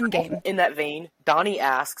a fun game. In that vein, Donnie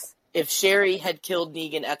asks, if Sherry had killed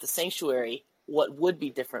Negan at the Sanctuary, what would be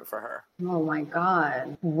different for her? Oh my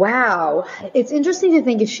God. Wow. It's interesting to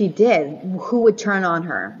think if she did, who would turn on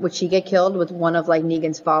her? Would she get killed? Would one of like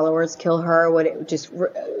Negan's followers kill her? Would it just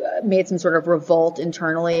made some sort of revolt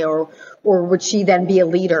internally, or would she then be a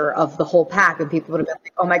leader of the whole pack and people would have been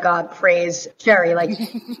like, oh my God, praise Sherry. Like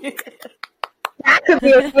that could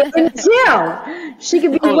be a thing too. She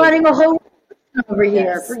could be running a whole over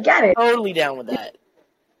here. Yes. Forget it. Totally down with that.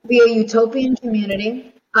 Be a utopian community.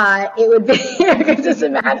 It would be, I can just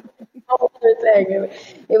imagine the whole thing.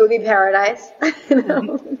 It would be paradise. But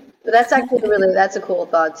that's actually that's a cool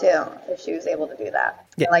thought too, if she was able to do that.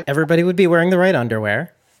 Yeah, everybody would be wearing the right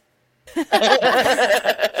underwear.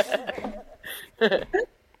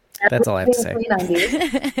 That's all I have to say.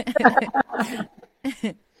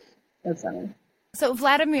 That's funny. So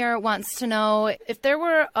Vladimir wants to know if there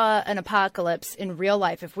were an apocalypse in real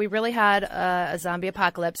life, if we really had a zombie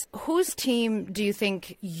apocalypse, whose team do you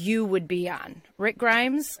think you would be on? Rick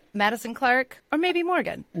Grimes, Madison Clark, or maybe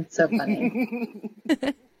Morgan? It's so funny.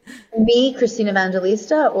 Me, Christina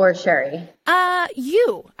Evangelista, or Sherry?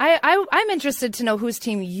 You. I'm interested to know whose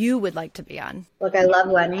team you would like to be on. Look, I love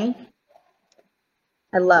Lenny.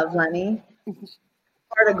 Heart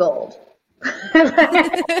of gold.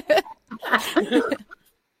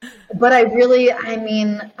 But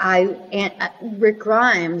Rick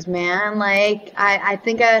Grimes, man, like, I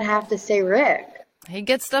think I would have to say Rick. He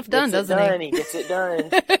gets stuff done, doesn't he? He gets it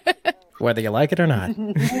done. Whether you like it or not.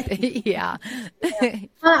 Yeah. We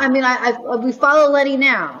follow Lenny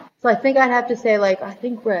now. So I think I'd have to say, Rick. I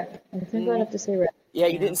think I'd have to say Rick. Yeah,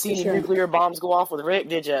 you didn't see any nuclear bombs go off with Rick,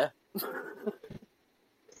 did you?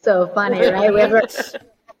 So funny, right?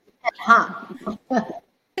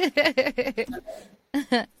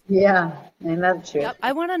 Yeah, and that's true. Yep.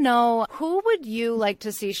 I want to know, who would you like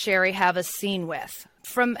to see Sherry have a scene with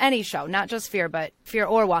from any show, not just Fear, but Fear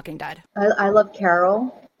or Walking Dead? I love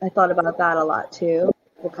Carol. I thought about that a lot too.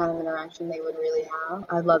 What kind of interaction they would really have.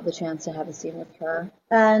 I'd love the chance to have a scene with her.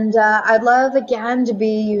 And I'd love, again, to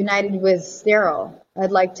be united with Daryl.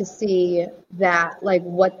 I'd like to see that, like,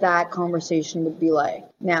 what that conversation would be like.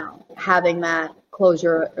 Now, having that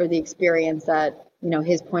closure or the experience that,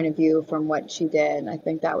 his point of view from what she did, I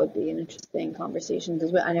think that would be an interesting conversation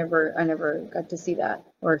because I never got to see that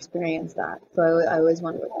or experience that. So I always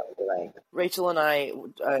wonder what that would be like. Rachel and I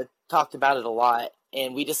talked about it a lot,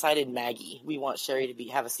 and we decided Maggie. We want Sherry to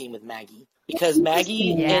have a scene with Maggie because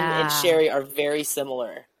Maggie and Sherry are very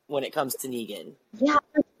similar when it comes to Negan. Yeah,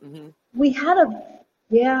 we had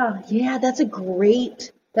that's a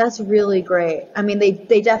great That's really great. I mean,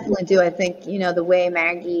 they definitely do. I think, the way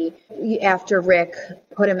Maggie, after Rick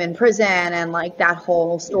put him in prison and like that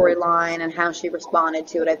whole storyline and how she responded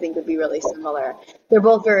to it, I think would be really similar. They're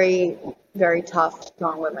both very, very tough,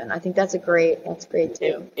 strong women. I think that's great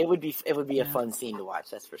too. It would be a fun scene to watch,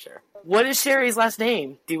 that's for sure. What is Sherry's last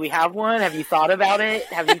name? Do we have one? Have you thought about it?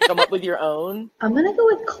 Have you come up with your own? I'm going to go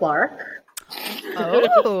with Clark.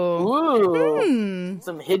 Oh. Ooh.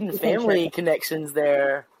 Some hidden family connections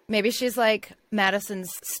there. Maybe she's like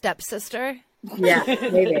Madison's stepsister. Yeah,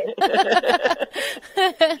 maybe.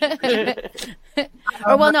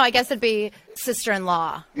 Or, well, no, I guess it'd be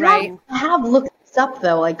sister-in-law, right? I have looked this up,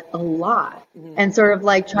 though, like a lot. And sort of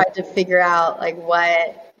like tried to figure out like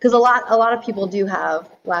what, because a lot of people do have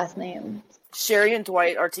last names. Sherry and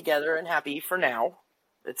Dwight are together and happy for now.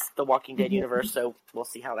 It's the Walking Dead universe, so we'll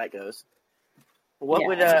see how that goes.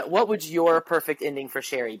 What would your perfect ending for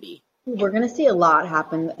Sherry be? We're going to see a lot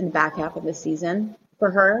happen in the back half of the season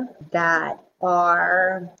for her that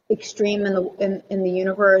are extreme in the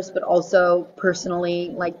universe, but also personally,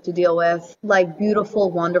 like, to deal with, like,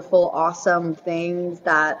 beautiful, wonderful, awesome things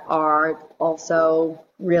that are also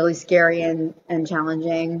really scary and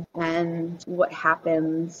challenging, and what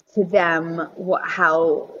happens to them,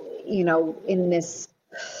 how in this,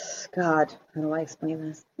 God, how do I explain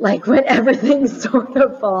this? Like, when everything's sort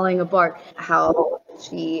of falling apart, how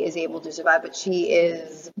she is able to survive. But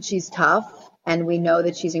she's tough, and we know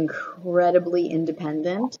that she's incredibly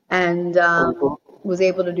independent and was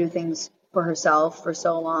able to do things for herself for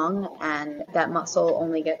so long, and that muscle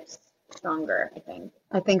only gets stronger, I think.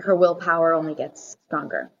 I think her willpower only gets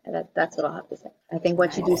stronger. That's what I'll have to say. I think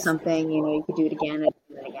once you do something, you could do it again and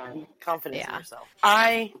do it again. Confidence in yourself.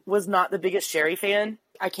 I was not the biggest Sherry fan.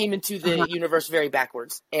 I came into the universe very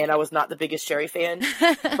backwards, and I was not the biggest Sherry fan.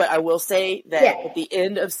 But I will say that at the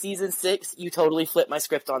end of season 6, you totally flipped my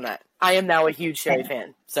script on that. I am now a huge Sherry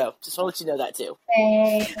fan. So just want to let you know that too.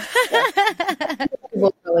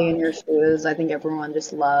 People really in your shoes. I think everyone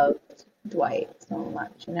just loved Dwight so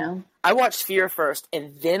much, I watched Fear first,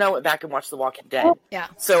 and then I went back and watched The Walking Dead. Yeah.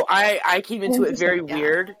 So I came into it very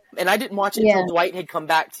weird, and I didn't watch it until Dwight had come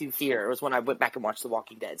back to Fear. It was when I went back and watched The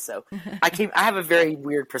Walking Dead. So I have a very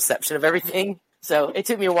weird perception of everything. So it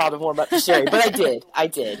took me a while to warm up to Sherry, but I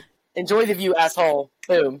did. Enjoy the view, asshole.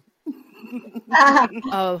 Boom.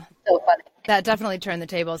 Oh, so funny. That definitely turned the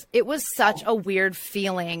tables. It was such a weird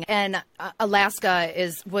feeling. And Alaska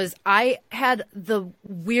I had the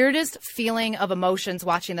weirdest feeling of emotions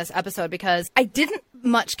watching this episode because I didn't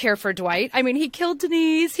much care for Dwight. I mean, he killed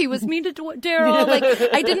Denise. He was mean to Daryl. Like,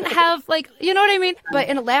 I didn't have, like, you know what I mean? But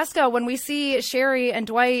in Alaska, when we see Sherry and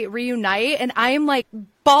Dwight reunite, and I am like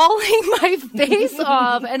bawling my face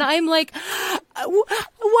off, and I'm like,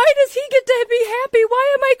 why does he get to be happy?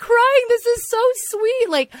 Why am I crying? This is so sweet.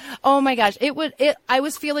 Like, oh my gosh, I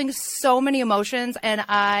was feeling so many emotions, and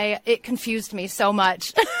it confused me so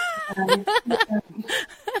much.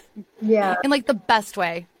 Yeah. In like the best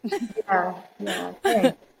way. Yeah.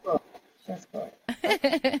 Hey, cool. That's cool.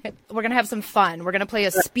 We're going to have some fun. We're going to play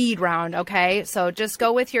a speed round, okay? So just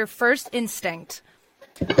go with your first instinct.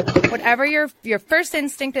 Whatever your first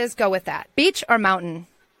instinct is, go with that. Beach or mountain?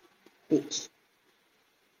 Beach.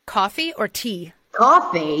 Coffee or tea?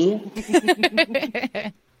 Coffee.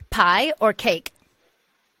 Pie or cake?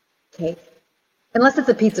 Cake. Unless it's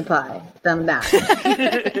a pizza pie, then that.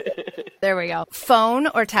 There we go. Phone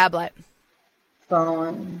or tablet?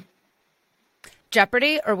 Phone.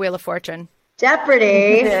 Jeopardy or Wheel of Fortune?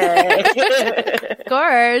 Jeopardy. Of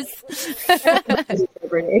course.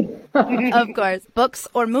 Jeopardy. Of course. Books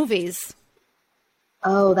or movies?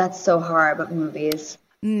 Oh, that's so hard, but movies.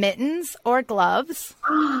 Mittens or gloves?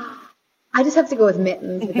 I just have to go with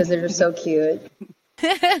mittens because they're just so cute.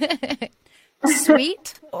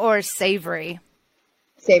 Sweet or savory?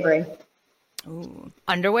 Savory. Ooh.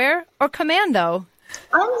 Underwear or commando?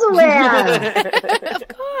 Underwear.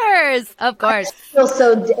 Of course. I feel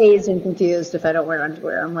so dazed and confused if I don't wear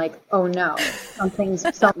underwear. I'm like, oh no, something's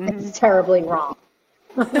terribly wrong.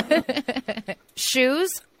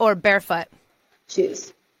 Shoes or barefoot?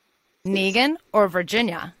 Shoes. Negan or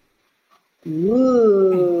Virginia?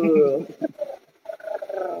 Ooh.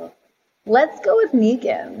 Let's go with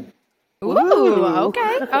Negan. Ooh,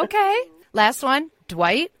 okay. Last one,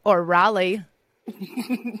 Dwight or Raleigh?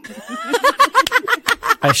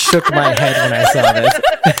 I shook my head when I saw this.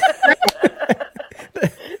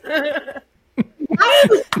 I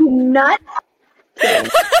was nuts.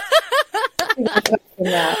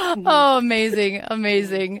 Oh, amazing. All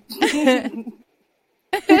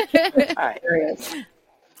right.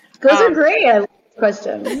 Those are great. I love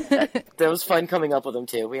questions. That was fun coming up with them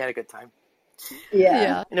too. We had a good time.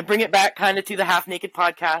 Yeah. And to bring it back kind of to the Half Naked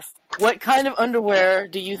podcast, what kind of underwear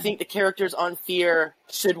do you think the characters on Fear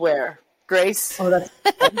should wear? Grace? Oh, that's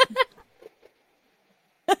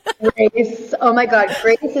Grace. Oh my God.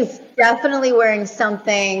 Grace is definitely wearing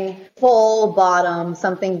something full bottom,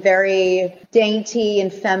 something very dainty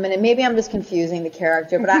and feminine. Maybe I'm just confusing the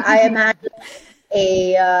character, but I imagine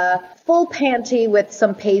a full panty with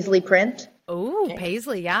some paisley print. Ooh,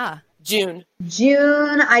 paisley, yeah. June,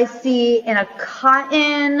 I see in a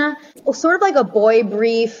cotton, sort of like a boy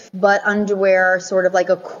brief, but underwear, sort of like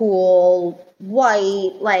a cool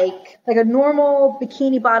white, like a normal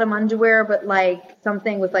bikini bottom underwear, but like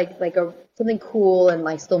something with like a something cool and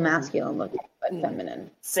like still masculine looking, but feminine.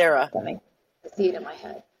 Sarah. Something. I see it in my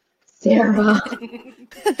head. Sarah.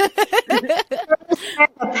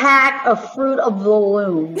 A pack of Fruit of the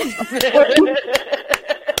Loom.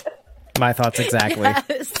 My thoughts exactly.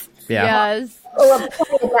 Yes. Yeah. Yes. Or a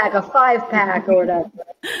pack, a 5-pack or whatever.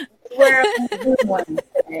 Where one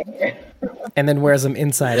today. And then wears them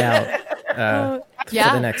inside out for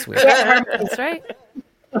Yeah. the next week. That's right.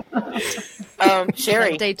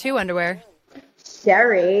 Sherry. Day 2 underwear.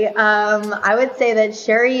 Sherry, I would say that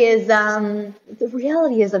Sherry is, the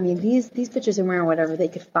reality is, I mean, these bitches are wearing whatever they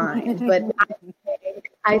could find, but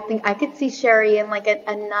I think I could see Sherry in like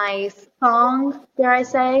a nice thong, dare I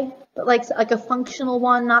say, but like a functional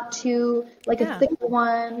one, not too, like a thick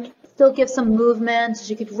one, still give some movement so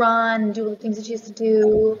she could run and do the things that she used to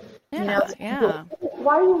do. Yeah, You know, yeah.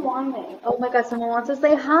 Why are you whining? Oh my God, someone wants to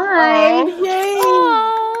say hi.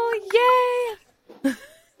 Oh, yay.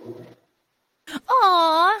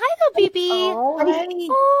 Aw, hi, little baby.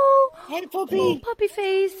 Oh, Hey, puppy. puppy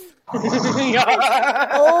face. Oh,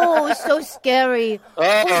 Oh, so scary.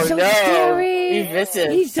 Oh, so no. scary. You missed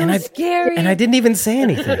it. He's so scary. And I didn't even say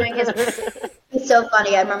anything. It's so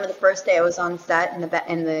funny. I remember the first day I was on set in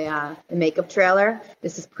the makeup trailer.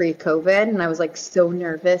 This is pre-COVID, and I was like so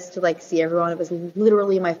nervous to like see everyone. It was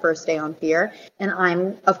literally my first day on Fear, and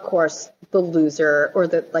I'm of course the loser or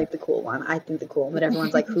the cool one. I think the cool one, but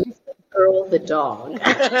everyone's like, who's the girl, the dog?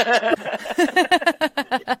 I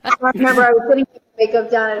remember I was putting makeup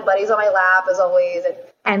down, and Buddy's on my lap as always,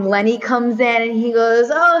 and Lenny comes in and he goes,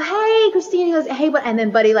 "Oh hey, Christine." He goes, "Hey," and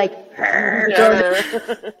then Buddy like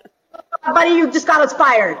goes, "Buddy, you just got us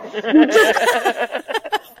fired."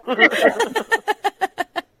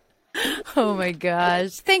 Oh my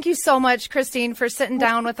gosh. Thank you so much, Christine, for sitting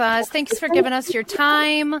down with us. Thanks for giving us your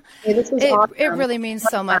time. Hey, this was awesome. It really means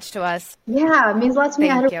so much to us. Yeah, it means a lot to me.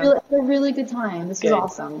 I had Thank you. a really good time. This was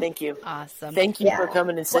awesome. Thank you. Awesome. Thank you Yeah. for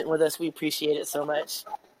coming and sitting with us. We appreciate it so much.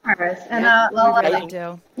 All right. And We really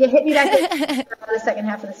do. yeah, hit me back for the second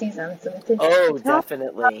half of the season. So Oh,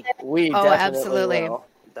 definitely. We Oh, definitely absolutely. will.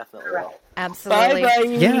 Definitely will. Absolutely. Bye, bye.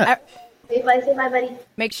 Yeah. say bye, buddy.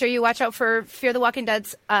 Make sure you watch out for Fear the Walking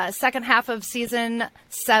Dead's second half of season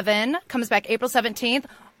 7. Comes back April 17th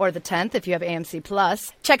or the 10th if you have AMC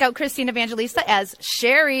Plus. Check out Christine Evangelista as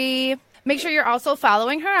Sherry. Make sure you're also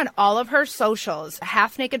following her on all of her socials.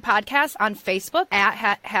 Half Naked Podcast on Facebook,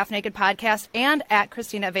 at Half Naked Podcast, and at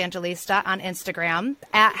Christina Evangelista on Instagram,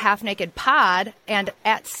 at Half Naked Pod, and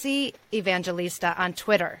at C Evangelista on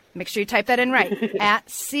Twitter. Make sure you type that in right. At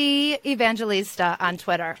C Evangelista on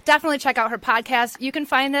Twitter. Definitely check out her podcast. You can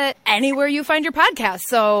find it anywhere you find your podcast.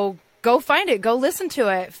 So go find it. Go listen to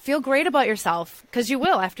it. Feel great about yourself, because you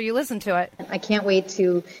will after you listen to it. I can't wait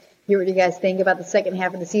to hear what you guys think about the second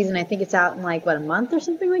half of the season. I think it's out in like, what, a month or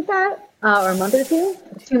something like that? Or a month or two?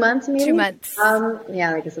 2 months maybe? 2 months.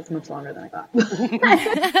 Yeah, I guess it's much longer than I thought.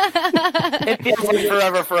 It feels like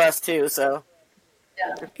forever for us, too, so.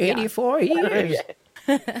 84 years.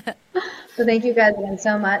 So thank you guys again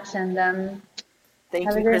so much. And Thank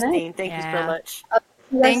Have a you, great Christine. night. Thank you Yeah. so much.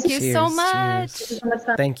 Thank you so Cheers, much. cheers. so much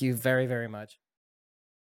fun. Thank you very, very much.